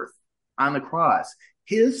earth on the cross.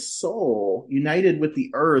 His soul united with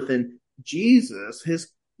the earth, and Jesus,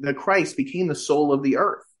 the Christ, became the soul of the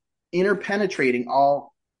earth, interpenetrating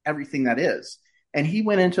everything that is. And he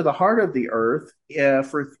went into the heart of the earth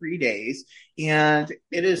for 3 days. And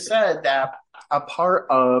it is said that a part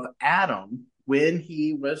of Adam, when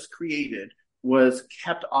he was created, was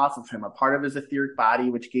kept off of him, a part of his etheric body,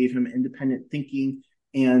 which gave him independent thinking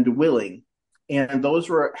and willing. And those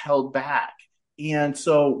were held back. And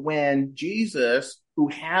so when Jesus, who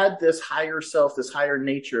had this higher self, this higher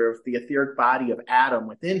nature of the etheric body of Adam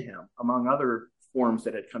within him, among other forms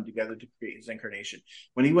that had come together to create his incarnation,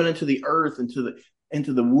 when he went into the earth,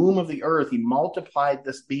 into the womb of the earth, he multiplied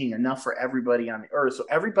this being enough for everybody on the earth. So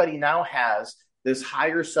everybody now has this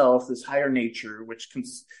higher self, this higher nature, which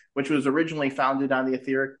was originally founded on the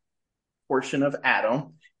etheric portion of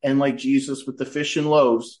Adam. And like Jesus with the fish and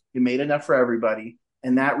loaves, he made enough for everybody.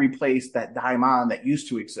 And that replaced that daimon that used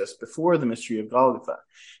to exist before the mystery of Golgotha.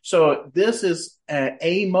 So this is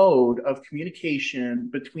a mode of communication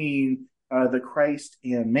between the Christ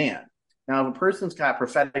and man. Now, if a person's got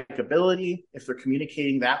prophetic ability, if they're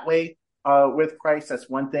communicating that way with Christ, that's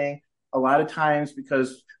one thing. A lot of times,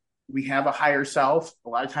 because we have a higher self, a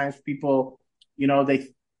lot of times people,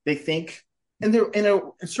 they think, and they're in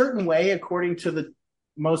a certain way, according to the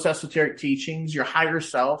most esoteric teachings, your higher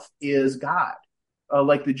self is God.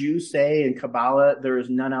 Like the Jews say in Kabbalah, there is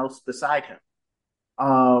none else beside him.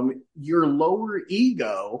 Your lower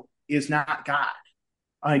ego is not God.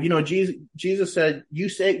 Jesus said,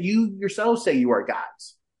 you yourselves say you are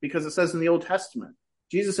gods, because it says in the Old Testament,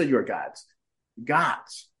 Jesus said you are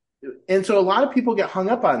gods. And so a lot of people get hung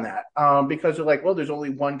up on that because they're like, well, there's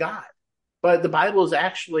only one God. But the Bible is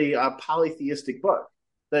actually a polytheistic book.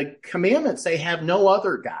 The commandments say, have no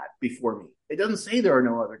other God before me. It doesn't say there are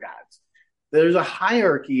no other gods. There's a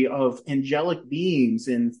hierarchy of angelic beings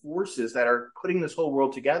and forces that are putting this whole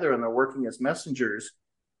world together, and they're working as messengers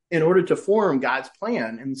in order to form God's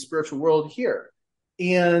plan in the spiritual world here.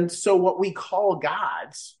 And so what we call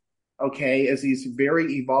gods, okay, as these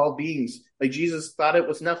very evolved beings, like Jesus thought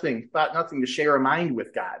nothing to share a mind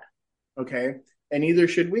with God, okay? And neither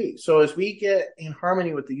should we. So as we get in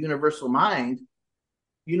harmony with the universal mind,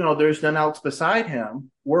 there's none else beside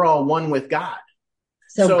him. We're all one with God.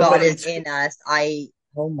 So God is in us.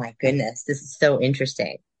 Oh my goodness, this is so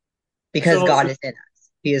interesting. Because God is in us.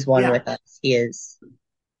 He is one with us. He is.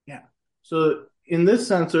 Yeah. So in this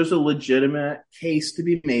sense, there's a legitimate case to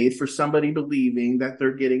be made for somebody believing that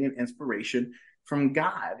they're getting an inspiration from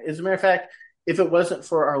God. As a matter of fact, if it wasn't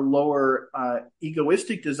for our lower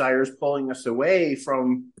egoistic desires pulling us away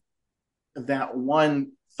from that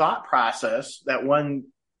one thought process, that one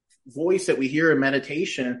voice that we hear in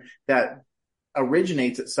meditation that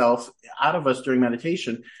originates itself out of us during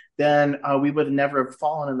meditation, then we would never have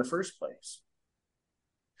fallen in the first place.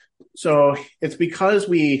 So it's because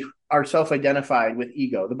we are self-identified with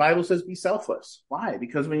ego. The Bible says be selfless. Why?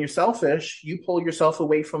 Because when you're selfish, you pull yourself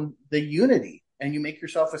away from the unity and you make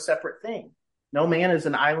yourself a separate thing. No man is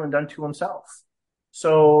an island unto himself.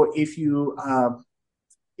 So if you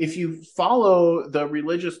follow the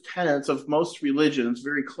religious tenets of most religions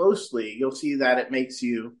very closely, you'll see that it makes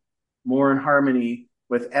you more in harmony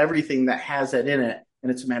with everything that has it in it,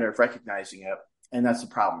 and it's a matter of recognizing it. And that's the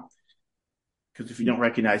problem. Because if you don't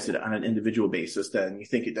recognize it on an individual basis, then you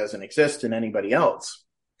think it doesn't exist in anybody else.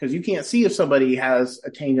 Because you can't see if somebody has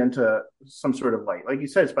attained into some sort of light. Like you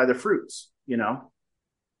said, it's by their fruits, you know?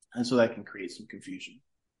 And so that can create some confusion.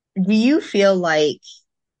 Do you feel like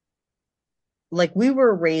we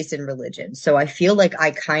were raised in religion, so I feel like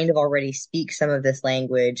I kind of already speak some of this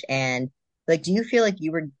language, and like do you feel like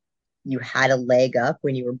you had a leg up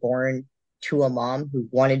when you were born to a mom who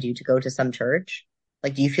wanted you to go to some church?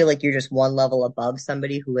 Like do you feel like you're just one level above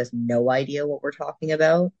somebody who has no idea what we're talking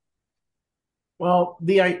about? Well,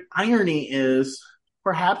 the irony is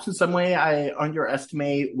perhaps in some way I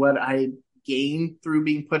underestimate what I gained through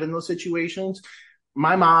being put in those situations.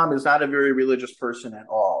 My mom is not a very religious person at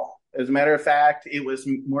all. As a matter of fact, it was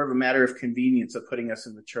more of a matter of convenience of putting us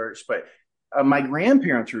in the church. But my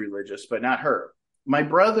grandparents were religious, but not her. My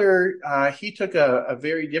brother, he took a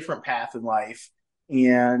very different path in life,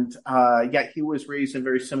 and yet he was raised in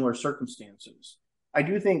very similar circumstances. I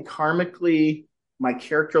do think karmically, my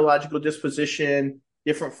characterological disposition,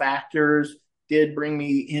 different factors did bring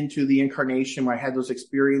me into the incarnation where I had those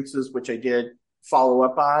experiences, which I did follow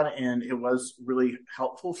up on, and it was really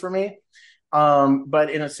helpful for me.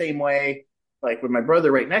 But in the same way, like with my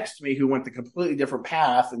brother right next to me, who went the completely different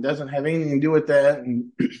path and doesn't have anything to do with that,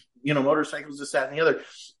 and motorcycles, this, that, and the other.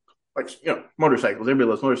 Which motorcycles, everybody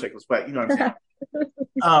loves motorcycles, but you know what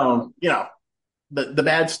I'm saying. The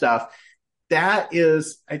bad stuff. That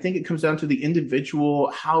is, I think it comes down to the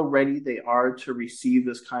individual, how ready they are to receive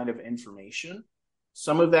this kind of information.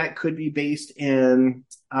 Some of that could be based in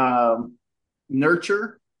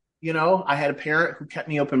nurture. I had a parent who kept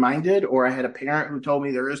me open-minded, or I had a parent who told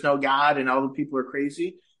me there is no God and all the people are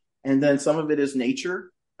crazy. And then some of it is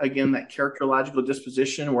nature. Again, that characterological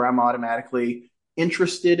disposition where I'm automatically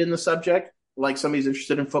interested in the subject. Like somebody's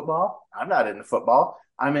interested in football. I'm not into football.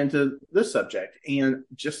 I'm into this subject. And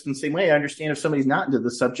just in the same way, I understand if somebody's not into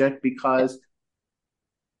the subject because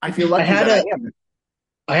I feel lucky that I am.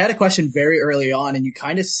 I had a question very early on, and you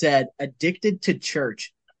kind of said addicted to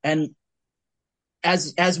church. And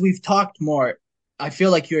as we've talked more, I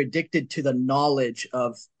feel like you're addicted to the knowledge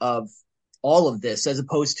of all of this, as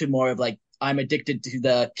opposed to more of like I'm addicted to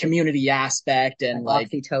the community aspect and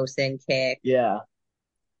like oxytocin kick. Yeah.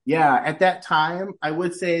 Yeah, at that time, I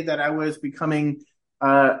would say that I was becoming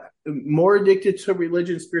more addicted to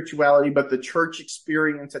religion, spirituality, but the church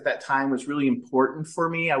experience at that time was really important for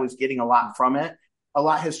me. I was getting a lot from it. A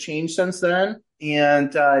lot has changed since then,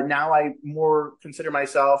 and now I more consider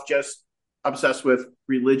myself just obsessed with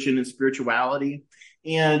religion and spirituality.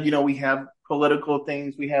 And we have political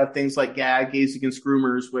things. We have things like gays against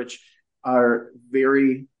groomers, which are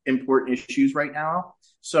very important issues right now.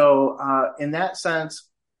 So in that sense,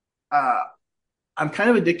 I'm kind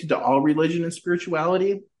of addicted to all religion and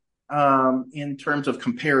spirituality in terms of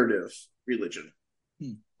comparative religion.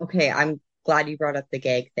 Okay, I'm glad you brought up the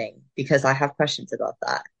gag thing because I have questions about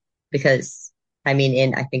that. Because I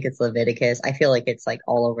mean, I think it's Leviticus. I feel like it's like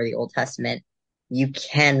all over the Old Testament. You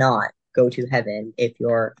cannot go to heaven if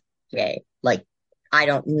you're gay. Like, I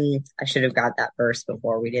should have got that verse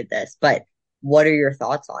before we did this, but what are your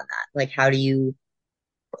thoughts on that? Like, how do you,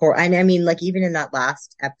 and I mean, like, even in that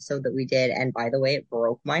last episode that we did, and by the way, it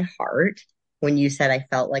broke my heart when you said I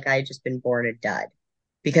felt like I had just been born a dud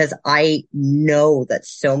because I know that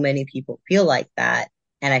so many people feel like that.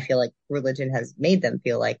 And I feel like religion has made them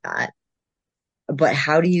feel like that. But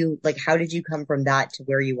how did you come from that to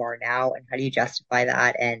where you are now? And how do you justify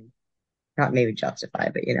that? And not maybe justify,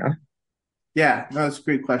 but Yeah, no, that's a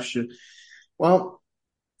great question. Well,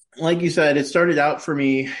 like you said, it started out for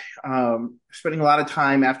me spending a lot of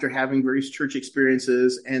time after having various church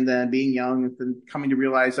experiences and then being young and then coming to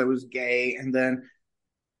realize I was gay and then,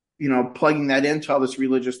 plugging that into all this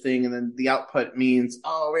religious thing. And then the output means,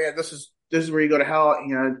 oh, yeah, this is where you go to hell.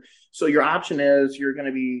 And so your option is you're going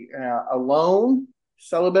to be alone,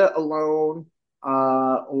 celibate, alone,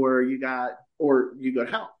 or you go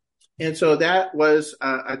to hell. And so that was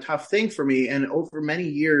a tough thing for me. And over many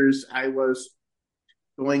years, I was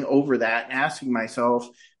going over that and asking myself,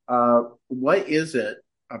 what is it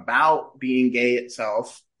about being gay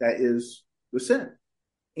itself that is the sin?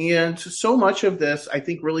 And so much of this, I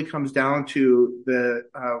think, really comes down to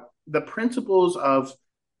the principles of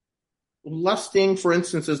lusting, for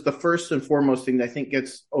instance, is the first and foremost thing that I think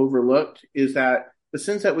gets overlooked is that the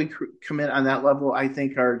sins that we commit on that level, I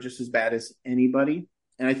think, are just as bad as anybody.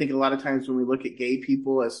 And I think a lot of times when we look at gay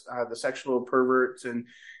people as the sexual perverts and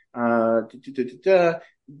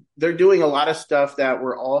they're doing a lot of stuff that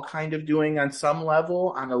we're all kind of doing on some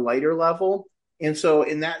level, on a lighter level. And so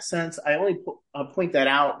in that sense, I only point that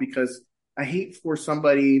out because I hate for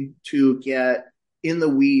somebody to get in the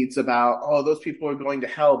weeds about, oh, those people are going to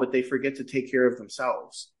hell, but they forget to take care of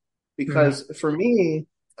themselves. Mhm. Because for me,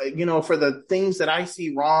 for the things that I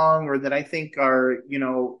see wrong or that I think are,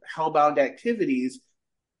 hellbound activities,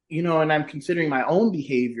 and I'm considering my own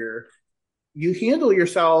behavior, you handle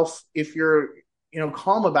yourself if you're,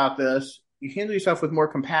 calm about this, you handle yourself with more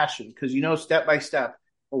compassion because step by step,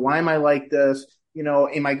 well, why am I like this?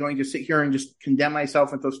 Am I going to sit here and just condemn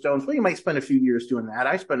myself with those stones? Well, you might spend a few years doing that.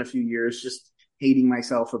 I spent a few years just hating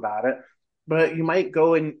myself about it. But you might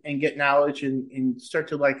go and get knowledge and start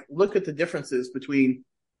to like look at the differences between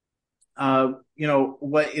what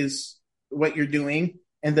you're doing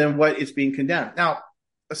and then what is being condemned. Now,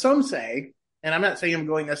 some say, and I'm not saying I'm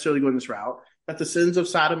necessarily going this route, that the sins of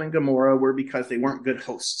Sodom and Gomorrah were because they weren't good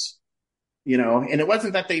hosts. And it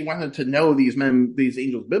wasn't that they wanted to know these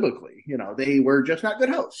angels biblically, they were just not good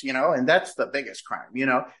hosts, and that's the biggest crime.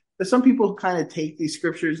 But some people kind of take these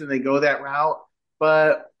scriptures and they go that route.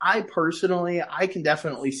 But I can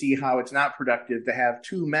definitely see how it's not productive to have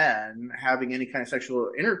two men having any kind of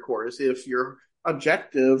sexual intercourse if your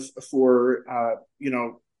objective for,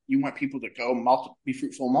 you want people to be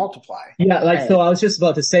fruitful, multiply. Yeah, like so Right. I was just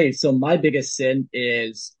about to say, so my biggest sin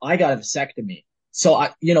is I got a vasectomy. So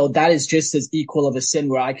that is just as equal of a sin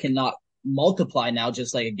where I cannot multiply now,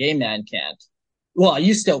 just like a gay man can't. Well,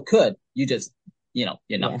 you still could. You just, you're not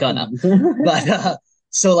Yeah. gonna. But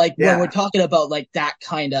so like when we're Yeah. talking about like that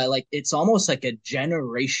kind of like it's almost like a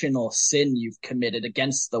generational sin you've committed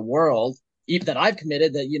against the world, even that I've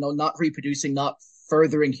committed that, not reproducing, not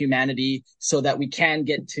furthering humanity so that we can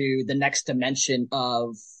get to the next dimension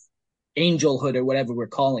of angelhood or whatever we're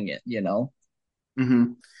calling it.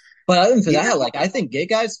 Mm-hmm. But other than Yeah. that, like I think gay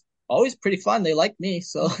guys always pretty fun. They like me,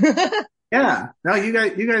 so Yeah. No, you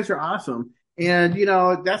guys are awesome. And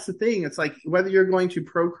that's the thing. It's like whether you're going to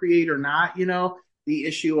procreate or not, the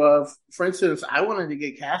issue of, for instance, I wanted to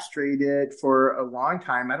get castrated for a long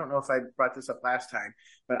time. I don't know if I brought this up last time,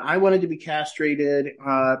 but I wanted to be castrated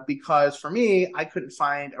because for me, I couldn't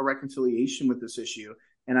find a reconciliation with this issue.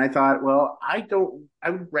 And I thought, well, I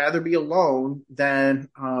would rather be alone than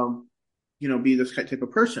be this type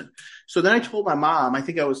of person. So then I told my mom, I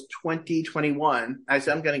think I was 20, 21. I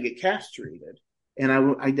said, I'm going to get castrated. And I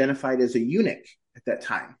identified as a eunuch at that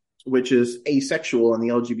time, which is asexual in the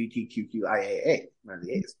LGBTQIAA, one of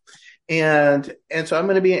the A's. And so I'm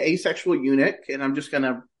going to be an asexual eunuch, and I'm just going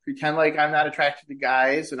to pretend like I'm not attracted to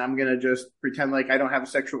guys, and I'm going to just pretend like I don't have a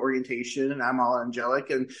sexual orientation, and I'm all angelic.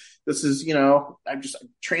 And this is, I just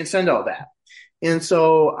transcend all that. And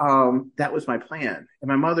so that was my plan. And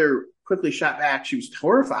my mother quickly shot back. She was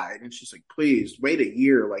horrified. And she's like, please wait a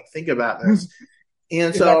year. Like, think about this.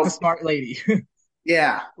 And that's a so, smart lady.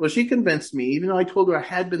 yeah, well, she convinced me, even though I told her I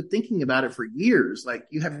had been thinking about it for years. Like,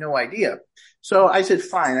 you have no idea. So I said,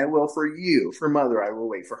 fine, I will for you, for mother. I will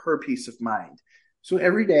wait for her peace of mind. So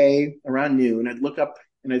every day around noon, I'd look up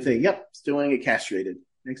and I'd say, yep, still want to get castrated.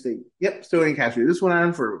 Next day, yep, still want to get castrated. This went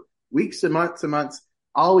on for weeks and months,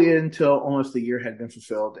 all the way until almost the year had been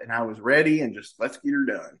fulfilled. And I was ready and just, let's get her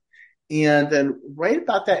done. And then right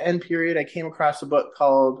about that end period, I came across a book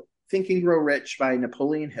called Think and Grow Rich by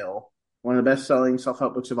Napoleon Hill, one of the best-selling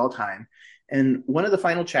self-help books of all time. And one of the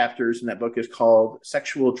final chapters in that book is called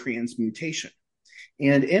Sexual Transmutation.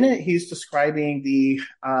 And in it, he's describing the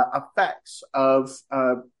effects of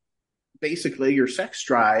basically your sex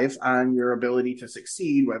drive on your ability to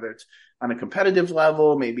succeed, whether it's on a competitive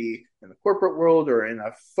level, maybe in the corporate world or in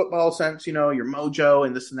a football sense, your mojo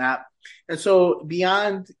and this and that. And so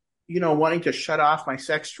beyond, wanting to shut off my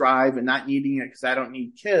sex drive and not needing it because I don't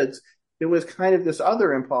need kids, there was kind of this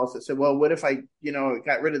other impulse that said, well, what if I,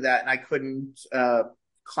 got rid of that and I couldn't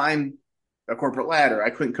climb a corporate ladder? I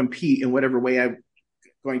couldn't compete in whatever way I'm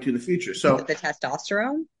going to in the future. Is it So the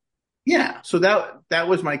testosterone? yeah, so that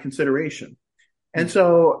was my consideration. And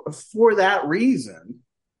so for that reason,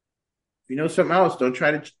 if you know something else, don't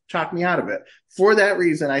try to talk me out of it. For that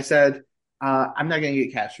reason, I said, I'm not going to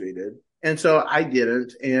get castrated. And so I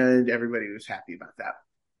didn't, and everybody was happy about that.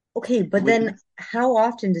 Okay, but Which, then how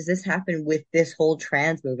often does this happen with this whole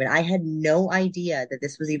trans movement? I had no idea that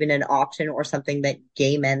this was even an option or something that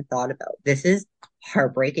gay men thought about. This is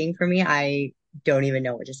heartbreaking for me. I don't even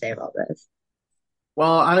know what to say about this.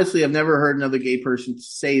 well, honestly, I've never heard another gay person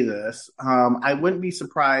say this. I wouldn't be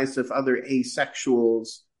surprised if other actual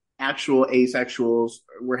asexuals,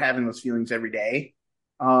 were having those feelings every day.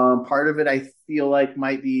 Part of it, I feel like,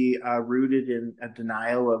 might be rooted in a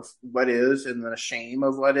denial of what is and then a shame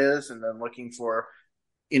of what is, and then looking for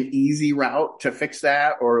an easy route to fix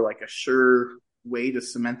that or like a sure way to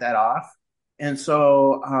cement that off. And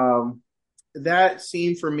so, that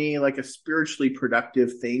seemed for me like a spiritually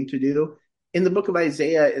productive thing to do. In the book of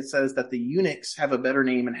Isaiah, it says that the eunuchs have a better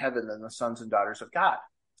name in heaven than the sons and daughters of God.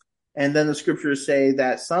 And then the scriptures say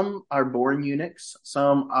that some are born eunuchs,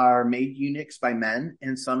 some are made eunuchs by men,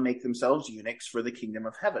 and some make themselves eunuchs for the kingdom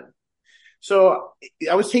of heaven. So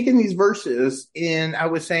I was taking these verses and I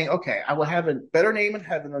was saying, okay, I will have a better name in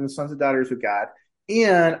heaven than the sons and daughters of God,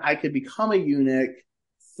 and I could become a eunuch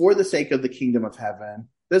for the sake of the kingdom of heaven.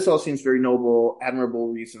 This all seems very noble,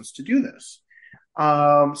 admirable reasons to do this.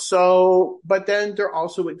 But then there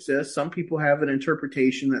also exists, some people have an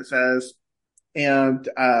interpretation that says, and,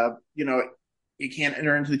 you can't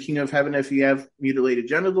enter into the kingdom of heaven if you have mutilated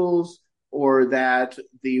genitals, or that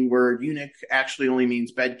the word eunuch actually only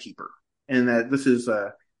means bedkeeper, and that this is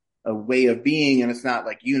a way of being, and it's not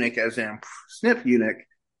like eunuch as in snip eunuch.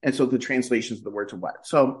 And so the translations of the words are what.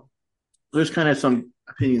 So there's kind of some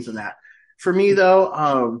opinions on that. For me,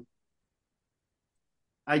 though,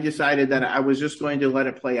 I decided that I was just going to let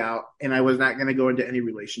it play out, and I was not going to go into any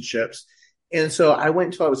relationships. And so I went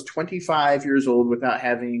until I was 25 years old without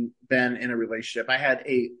having been in a relationship. I had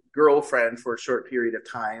a girlfriend for a short period of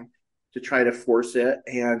time to try to force it.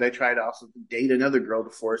 And I tried to also date another girl to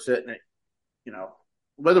force it. And it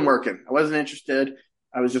wasn't working. I wasn't interested.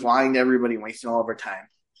 I was just lying to everybody and wasting all of our time.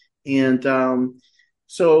 And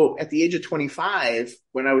so at the age of 25,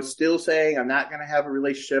 when I was still saying I'm not going to have a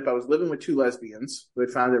relationship, I was living with two lesbians who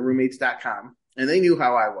I found at roommates.com. And they knew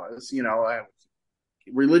how I was. I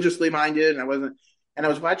religiously minded, and I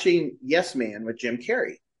was watching Yes Man with Jim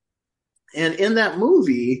Carrey. And in that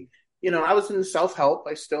movie, I was in self-help.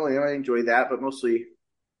 I still am. I enjoy that, but mostly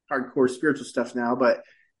hardcore spiritual stuff now. But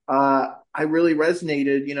I really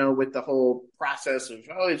resonated, with the whole process of,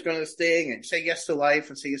 he's going to this thing and say yes to life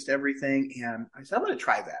and say yes to everything. And I said, I'm going to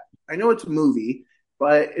try that. I know it's a movie,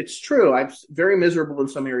 but it's true. I'm very miserable in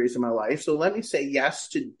some areas of my life. So let me say yes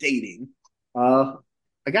to dating a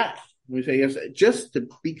guy. We say yes, just to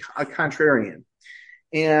be a contrarian.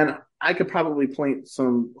 And I could probably point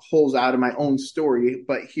some holes out of my own story,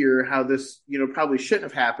 but hear how this, probably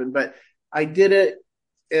shouldn't have happened. But I did it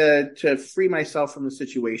to free myself from the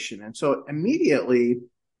situation. And so immediately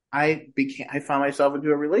I found myself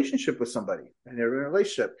into a relationship with somebody. I never had a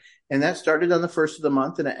relationship. And that started on the first of the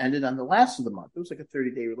month and it ended on the last of the month. It was like a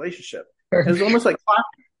 30-day relationship. It was almost like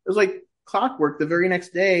clockwork. The very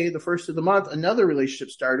next day, the first of the month, another relationship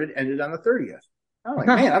started, ended on the 30th. I'm like,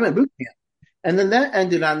 man, I'm in boot camp. And then that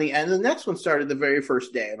ended on the end. The next one started the very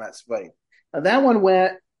first day, and that's funny. That one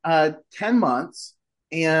went 10 months,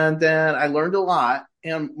 and then I learned a lot.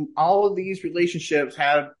 And all of these relationships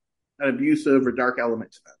had an abusive or dark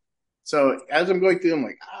element to them. So as I'm going through, I'm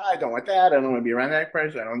like, I don't want that. I don't want to be around that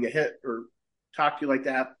person. I don't want to get hit or talk to you like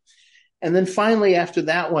that. And then finally, after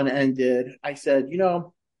that one ended, I said,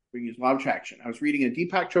 we use law of attraction. I was reading a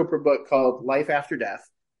Deepak Chopra book called Life After Death,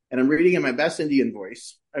 and I'm reading in my best Indian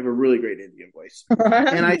voice. I have a really great Indian voice.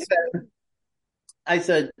 And I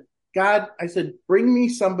said, God, bring me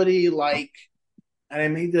somebody like, and I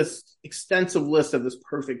made this extensive list of this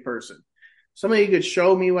perfect person. Somebody who could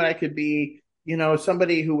show me what I could be,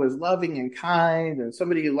 somebody who was loving and kind, and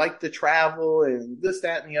somebody who liked to travel and this,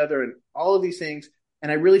 that, and the other, and all of these things.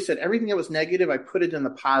 And I really said everything that was negative, I put it in the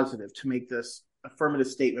positive to make this affirmative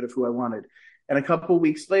statement of who I wanted. And a couple of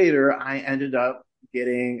weeks later, I ended up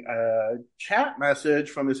getting a chat message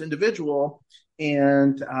from this individual,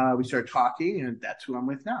 and we started talking, and that's who I'm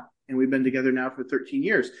with now. And we've been together now for 13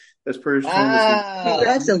 years. This person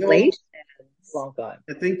Congratulations. Well done.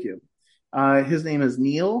 Thank you. His name is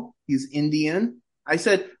Neil. He's Indian. I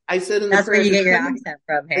said in that's where you get your accent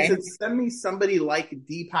from, hey? I said, send me somebody like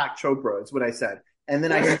Deepak Chopra, is what I said. And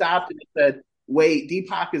then I stopped and said, wait,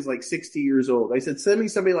 Deepak is like 60 years old. I said, send me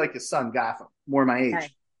somebody like his son, Gotham, more my age. Okay.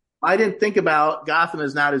 I didn't think about Gotham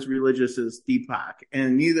is not as religious as Deepak,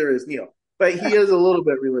 and neither is Neil, but he is a little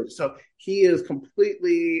bit religious. So he is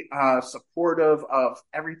completely supportive of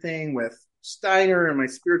everything with Steiner and my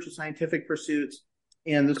spiritual scientific pursuits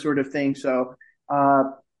and this sort of thing. So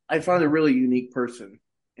I found a really unique person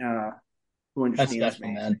who understands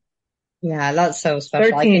me. Man. Yeah, that's so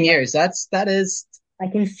special. 13 years. That is. I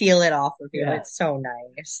can feel it off of you. Yeah. It's so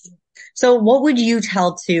nice. So what would you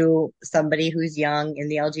tell to somebody who's young in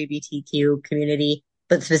the LGBTQ community,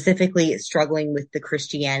 but specifically struggling with the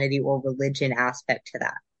Christianity or religion aspect to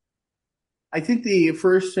that? I think the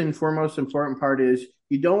first and foremost important part is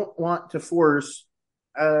you don't want to force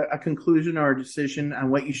a conclusion or a decision on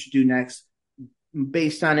what you should do next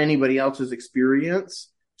based on anybody else's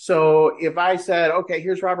experience. So if I said, okay,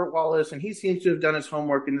 here's Robert Wallace, and he seems to have done his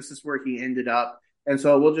homework, and this is where he ended up, and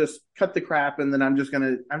so we'll just cut the crap, and then I'm just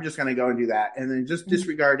gonna go and do that, and then just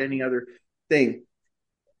disregard any other thing.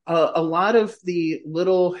 A lot of the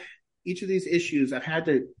little, each of these issues I've had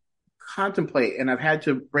to contemplate and I've had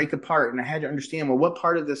to break apart and I had to understand, well, what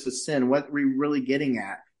part of this is sin? What are we really getting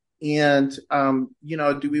at? And,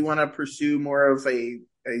 do we want to pursue more of a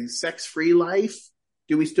sex-free life?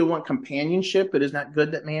 Do we still want companionship? It is not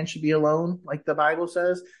good that man should be alone, like the Bible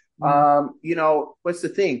says. What's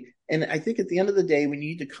the thing? And I think at the end of the day, we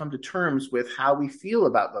need to come to terms with how we feel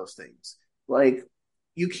about those things. Like,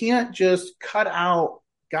 you can't just cut out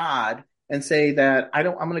God and say that I'm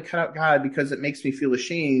going to cut out God because it makes me feel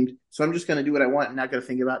ashamed. So I'm just going to do what I want and not going to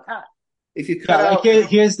think about God. If you cut out,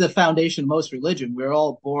 here's the foundation of most religion. We're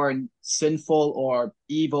all born sinful or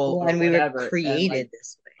evil or and we whatever. were created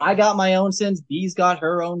this way. I got my own sins. Bee's got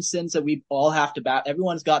her own sins that we all have to battle.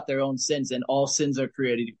 Everyone's got their own sins, and all sins are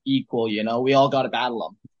created equal. We all got to battle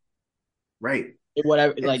them. Right.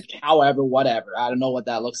 Whatever, whatever. I don't know what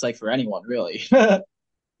that looks like for anyone, really.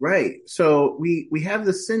 Right. So we have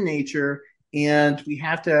the sin nature, and we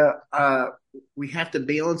have to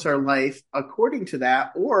balance our life according to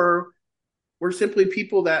that, or we're simply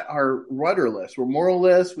people that are rudderless. We're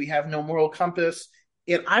moralless. We have no moral compass.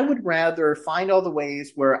 And I would rather find all the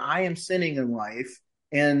ways where I am sinning in life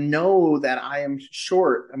and know that I'm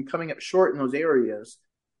coming up short in those areas,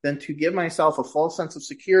 than to give myself a false sense of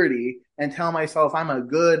security and tell myself I'm a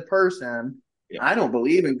good person. Yeah. I don't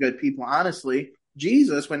believe in good people, honestly.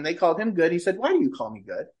 Jesus, when they called him good, he said, "Why do you call me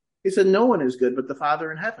good?" He said, "No one is good but the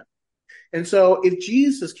Father in heaven." And so if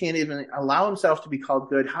Jesus can't even allow himself to be called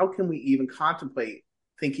good, how can we even contemplate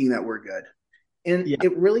thinking that we're good? And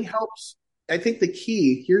It really helps. I think the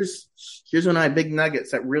key, here's one of my big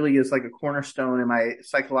nuggets that really is like a cornerstone in my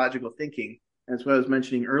psychological thinking, as what I was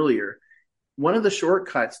mentioning earlier. One of the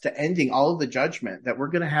shortcuts to ending all of the judgment that we're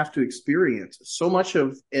going to have to experience, so much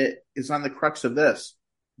of it is on the crux of this: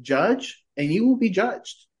 judge and you will be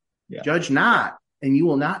judged. Yeah. Judge not and you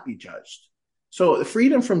will not be judged. So the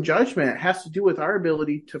freedom from judgment has to do with our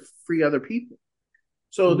ability to free other people.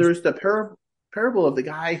 So there's the parable of the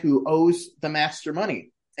guy who owes the master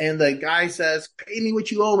money. And the guy says, "Pay me what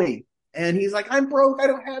you owe me." And he's like, "I'm broke. I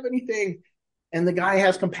don't have anything." And the guy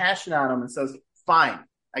has compassion on him and says, "Fine.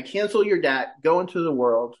 I cancel your debt. Go into the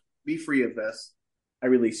world. Be free of this. I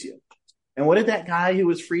release you." And what did that guy who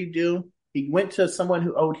was free do? He went to someone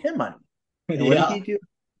who owed him money. And what did he do?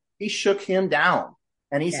 He shook him down.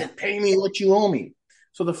 And he said, "Pay me what you owe me."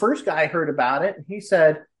 So the first guy heard about it. And he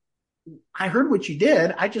said, "I heard what you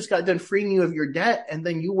did. I just got done freeing you of your debt. And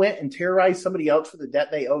then you went and terrorized somebody else for the debt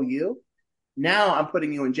they owe you. Now I'm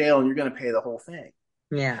putting you in jail and you're going to pay the whole thing."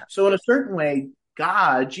 Yeah. So in a certain way,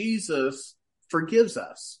 God, Jesus, forgives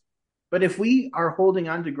us. But if we are holding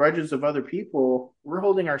on to grudges of other people, we're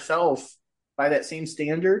holding ourselves by that same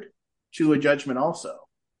standard to a judgment also.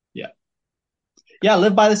 Yeah,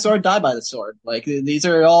 live by the sword, die by the sword. Like, these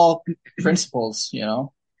are all principles, Yeah.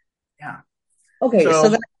 Okay, so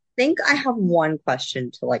then I think I have one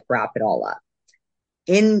question to like wrap it all up.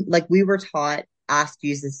 We were taught, ask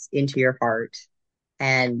Jesus into your heart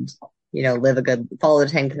and, follow the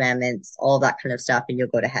 10 Commandments, all that kind of stuff, and you'll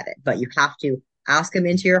go to heaven. But you have to ask him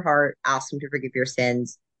into your heart, ask him to forgive your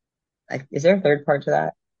sins. Like, is there a third part to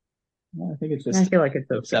that? I think it's just, I feel like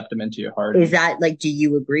it's accept them into your heart. Is that do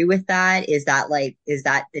you agree with that? Is that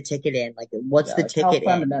the ticket in? Like, what's the ticket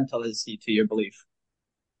how fundamental is he to your belief?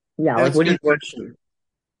 Yeah. That's what do you work to?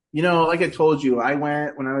 Like I told you, I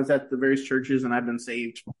went when I was at the various churches and I've been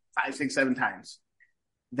saved 5, 6, 7 times.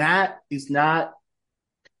 That is not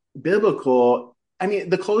biblical. I mean,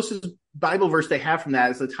 the closest Bible verse they have from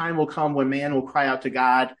that is the time will come when man will cry out to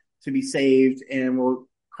God to be saved and will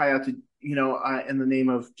cry out to, in the name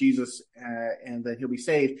of Jesus, and that he'll be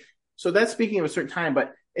saved. So that's speaking of a certain time,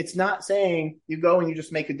 but it's not saying you go and you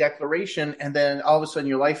just make a declaration and then all of a sudden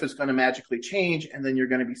your life is going to magically change and then you're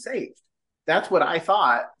going to be saved. That's what I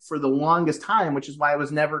thought for the longest time, which is why I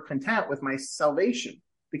was never content with my salvation,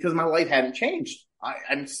 because my life hadn't changed.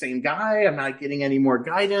 I'm the same guy. I'm not getting any more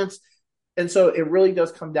guidance. And so it really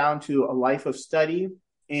does come down to a life of study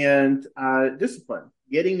and discipline,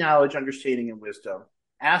 getting knowledge, understanding, and wisdom,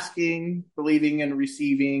 asking, believing, and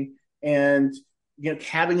receiving, and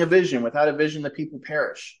having a vision. Without a vision, the people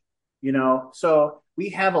perish. So we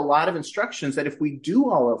have a lot of instructions that if we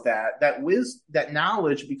do all of that, that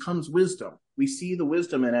knowledge becomes wisdom. We see the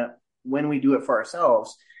wisdom in it when we do it for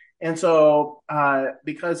ourselves. And so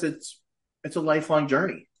because it's a lifelong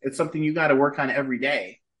journey, it's something you got to work on every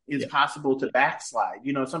day. It's possible to backslide.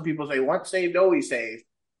 Some people say once saved, always saved.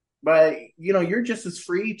 But, you're just as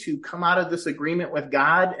free to come out of this agreement with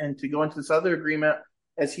God and to go into this other agreement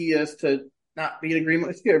as he is to not be in agreement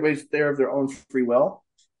with you. Everybody's there of their own free will.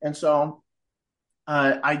 And so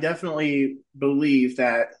I definitely believe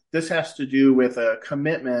that this has to do with a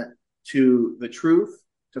commitment to the truth,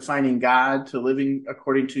 to finding God, to living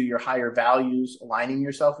according to your higher values, aligning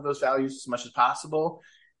yourself with those values as much as possible.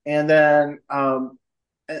 And then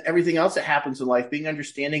everything else that happens in life, being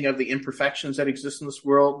understanding of the imperfections that exist in this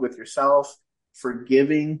world with yourself,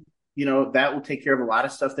 forgiving, that will take care of a lot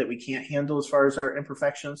of stuff that we can't handle as far as our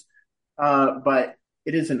imperfections. But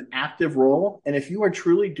it is an active role. And if you are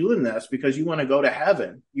truly doing this because you want to go to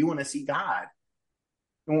heaven, you want to see God,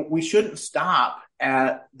 we shouldn't stop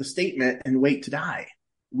at the statement and wait to die.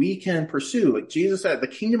 We can pursue, like Jesus said, the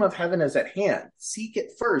kingdom of heaven is at hand. Seek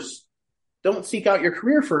it first. Don't seek out your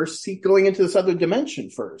career first. Seek going into this other dimension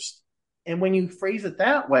first. And when you phrase it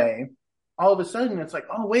that way, all of a sudden it's like,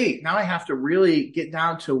 oh, wait, now I have to really get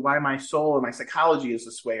down to why my soul and my psychology is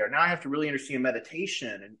this way. Or now I have to really understand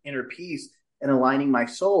meditation and inner peace and aligning my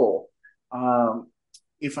soul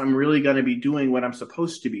if I'm really going to be doing what I'm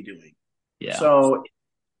supposed to be doing. Yeah. So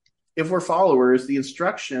if we're followers, the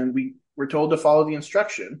instruction, we're told to follow the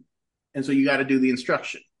instruction. And so you got to do the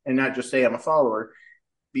instruction and not just say I'm a follower.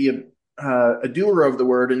 Be a doer of the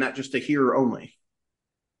word and not just a hearer only.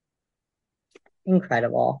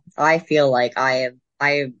 Incredible. I feel like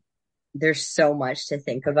there's so much to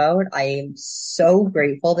think about. I am so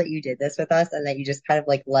grateful that you did this with us and that you just kind of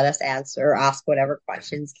like let us ask whatever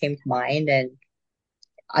questions came to mind. And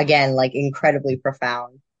again, like incredibly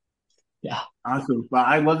profound. Yeah. Awesome. Well,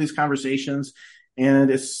 I love these conversations,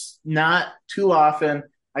 and it's not too often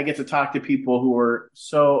I get to talk to people who are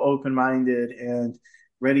so open-minded and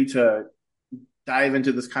ready to dive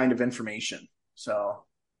into this kind of information. So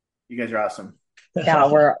you guys are awesome.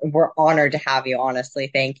 Yeah, we're honored to have you,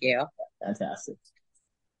 honestly. Thank you. Fantastic.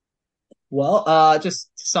 Well, just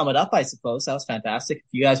to sum it up, I suppose that was fantastic. If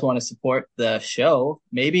you guys want to support the show,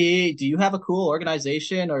 maybe do you have a cool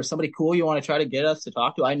organization or somebody cool you want to try to get us to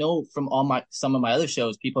talk to? I know from some of my other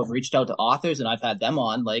shows, people have reached out to authors and I've had them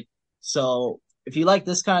on. So if you like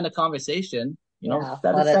this kind of conversation, send us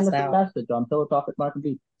a message on Philosophic Market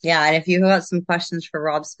Beat. Yeah, and if you have some questions for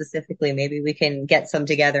Rob specifically, maybe we can get some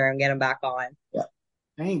together and get them back on. Yeah.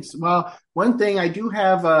 Thanks. Well, one thing, I do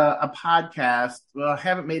have a podcast. Well, I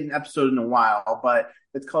haven't made an episode in a while, but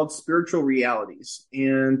it's called Spiritual Realities.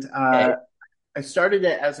 And I started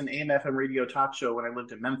it as an AM/FM radio talk show when I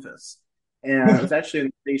lived in Memphis. And it was actually a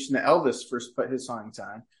station that Elvis first put his songs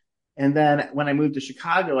on. And then when I moved to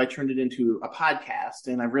Chicago, I turned it into a podcast.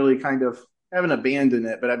 And I really kind of haven't abandoned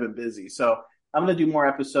it, but I've been busy. So I'm going to do more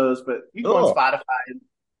episodes, but you go on Spotify.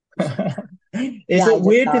 Is it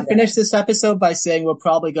weird to finish this episode by saying we'll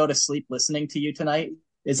probably go to sleep listening to you tonight?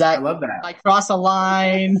 I love that. I cross a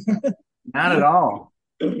line? Not at all.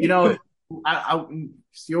 You're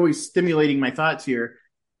always stimulating my thoughts here.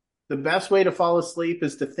 The best way to fall asleep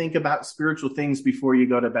is to think about spiritual things before you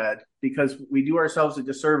go to bed, because we do ourselves a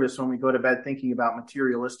disservice when we go to bed thinking about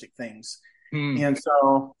materialistic things. And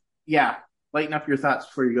so, yeah, lighten up your thoughts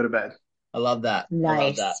before you go to bed. I love that. Nice. I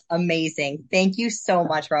love that. Amazing. Thank you so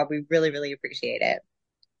much, Rob. We really, really appreciate it.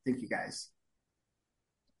 Thank you, guys.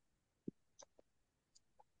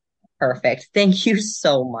 Perfect. Thank you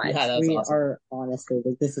so much. Yeah, we awesome. are honestly,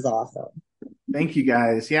 this is awesome. Thank you,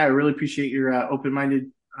 guys. Yeah, I really appreciate your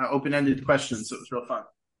open-ended questions. It was real fun.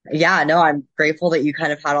 Yeah, no, I'm grateful that you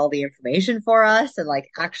kind of had all the information for us and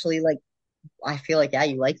actually I feel like, yeah,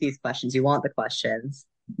 you like these questions. You want the questions.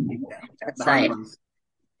 Yeah, that's nice.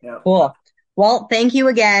 Yeah. Cool. Well, thank you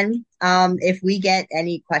again. If we get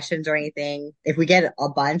any questions or anything, if we get a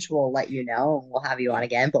bunch, we'll let you know and we'll have you on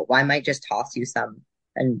again. But I might just toss you some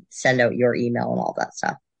and send out your email and all that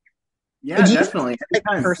stuff. Yeah, definitely.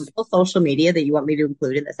 Have, personal social media that you want me to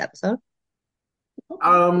include in this episode?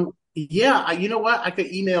 Yeah, you know what? I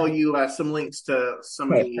could email you some links to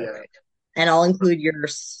some of the. And I'll include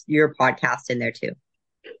your podcast in there too.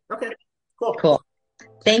 Okay, cool. Cool.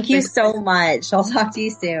 Thanks so much. I'll talk to you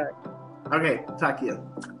soon. Okay, talk to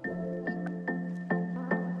you.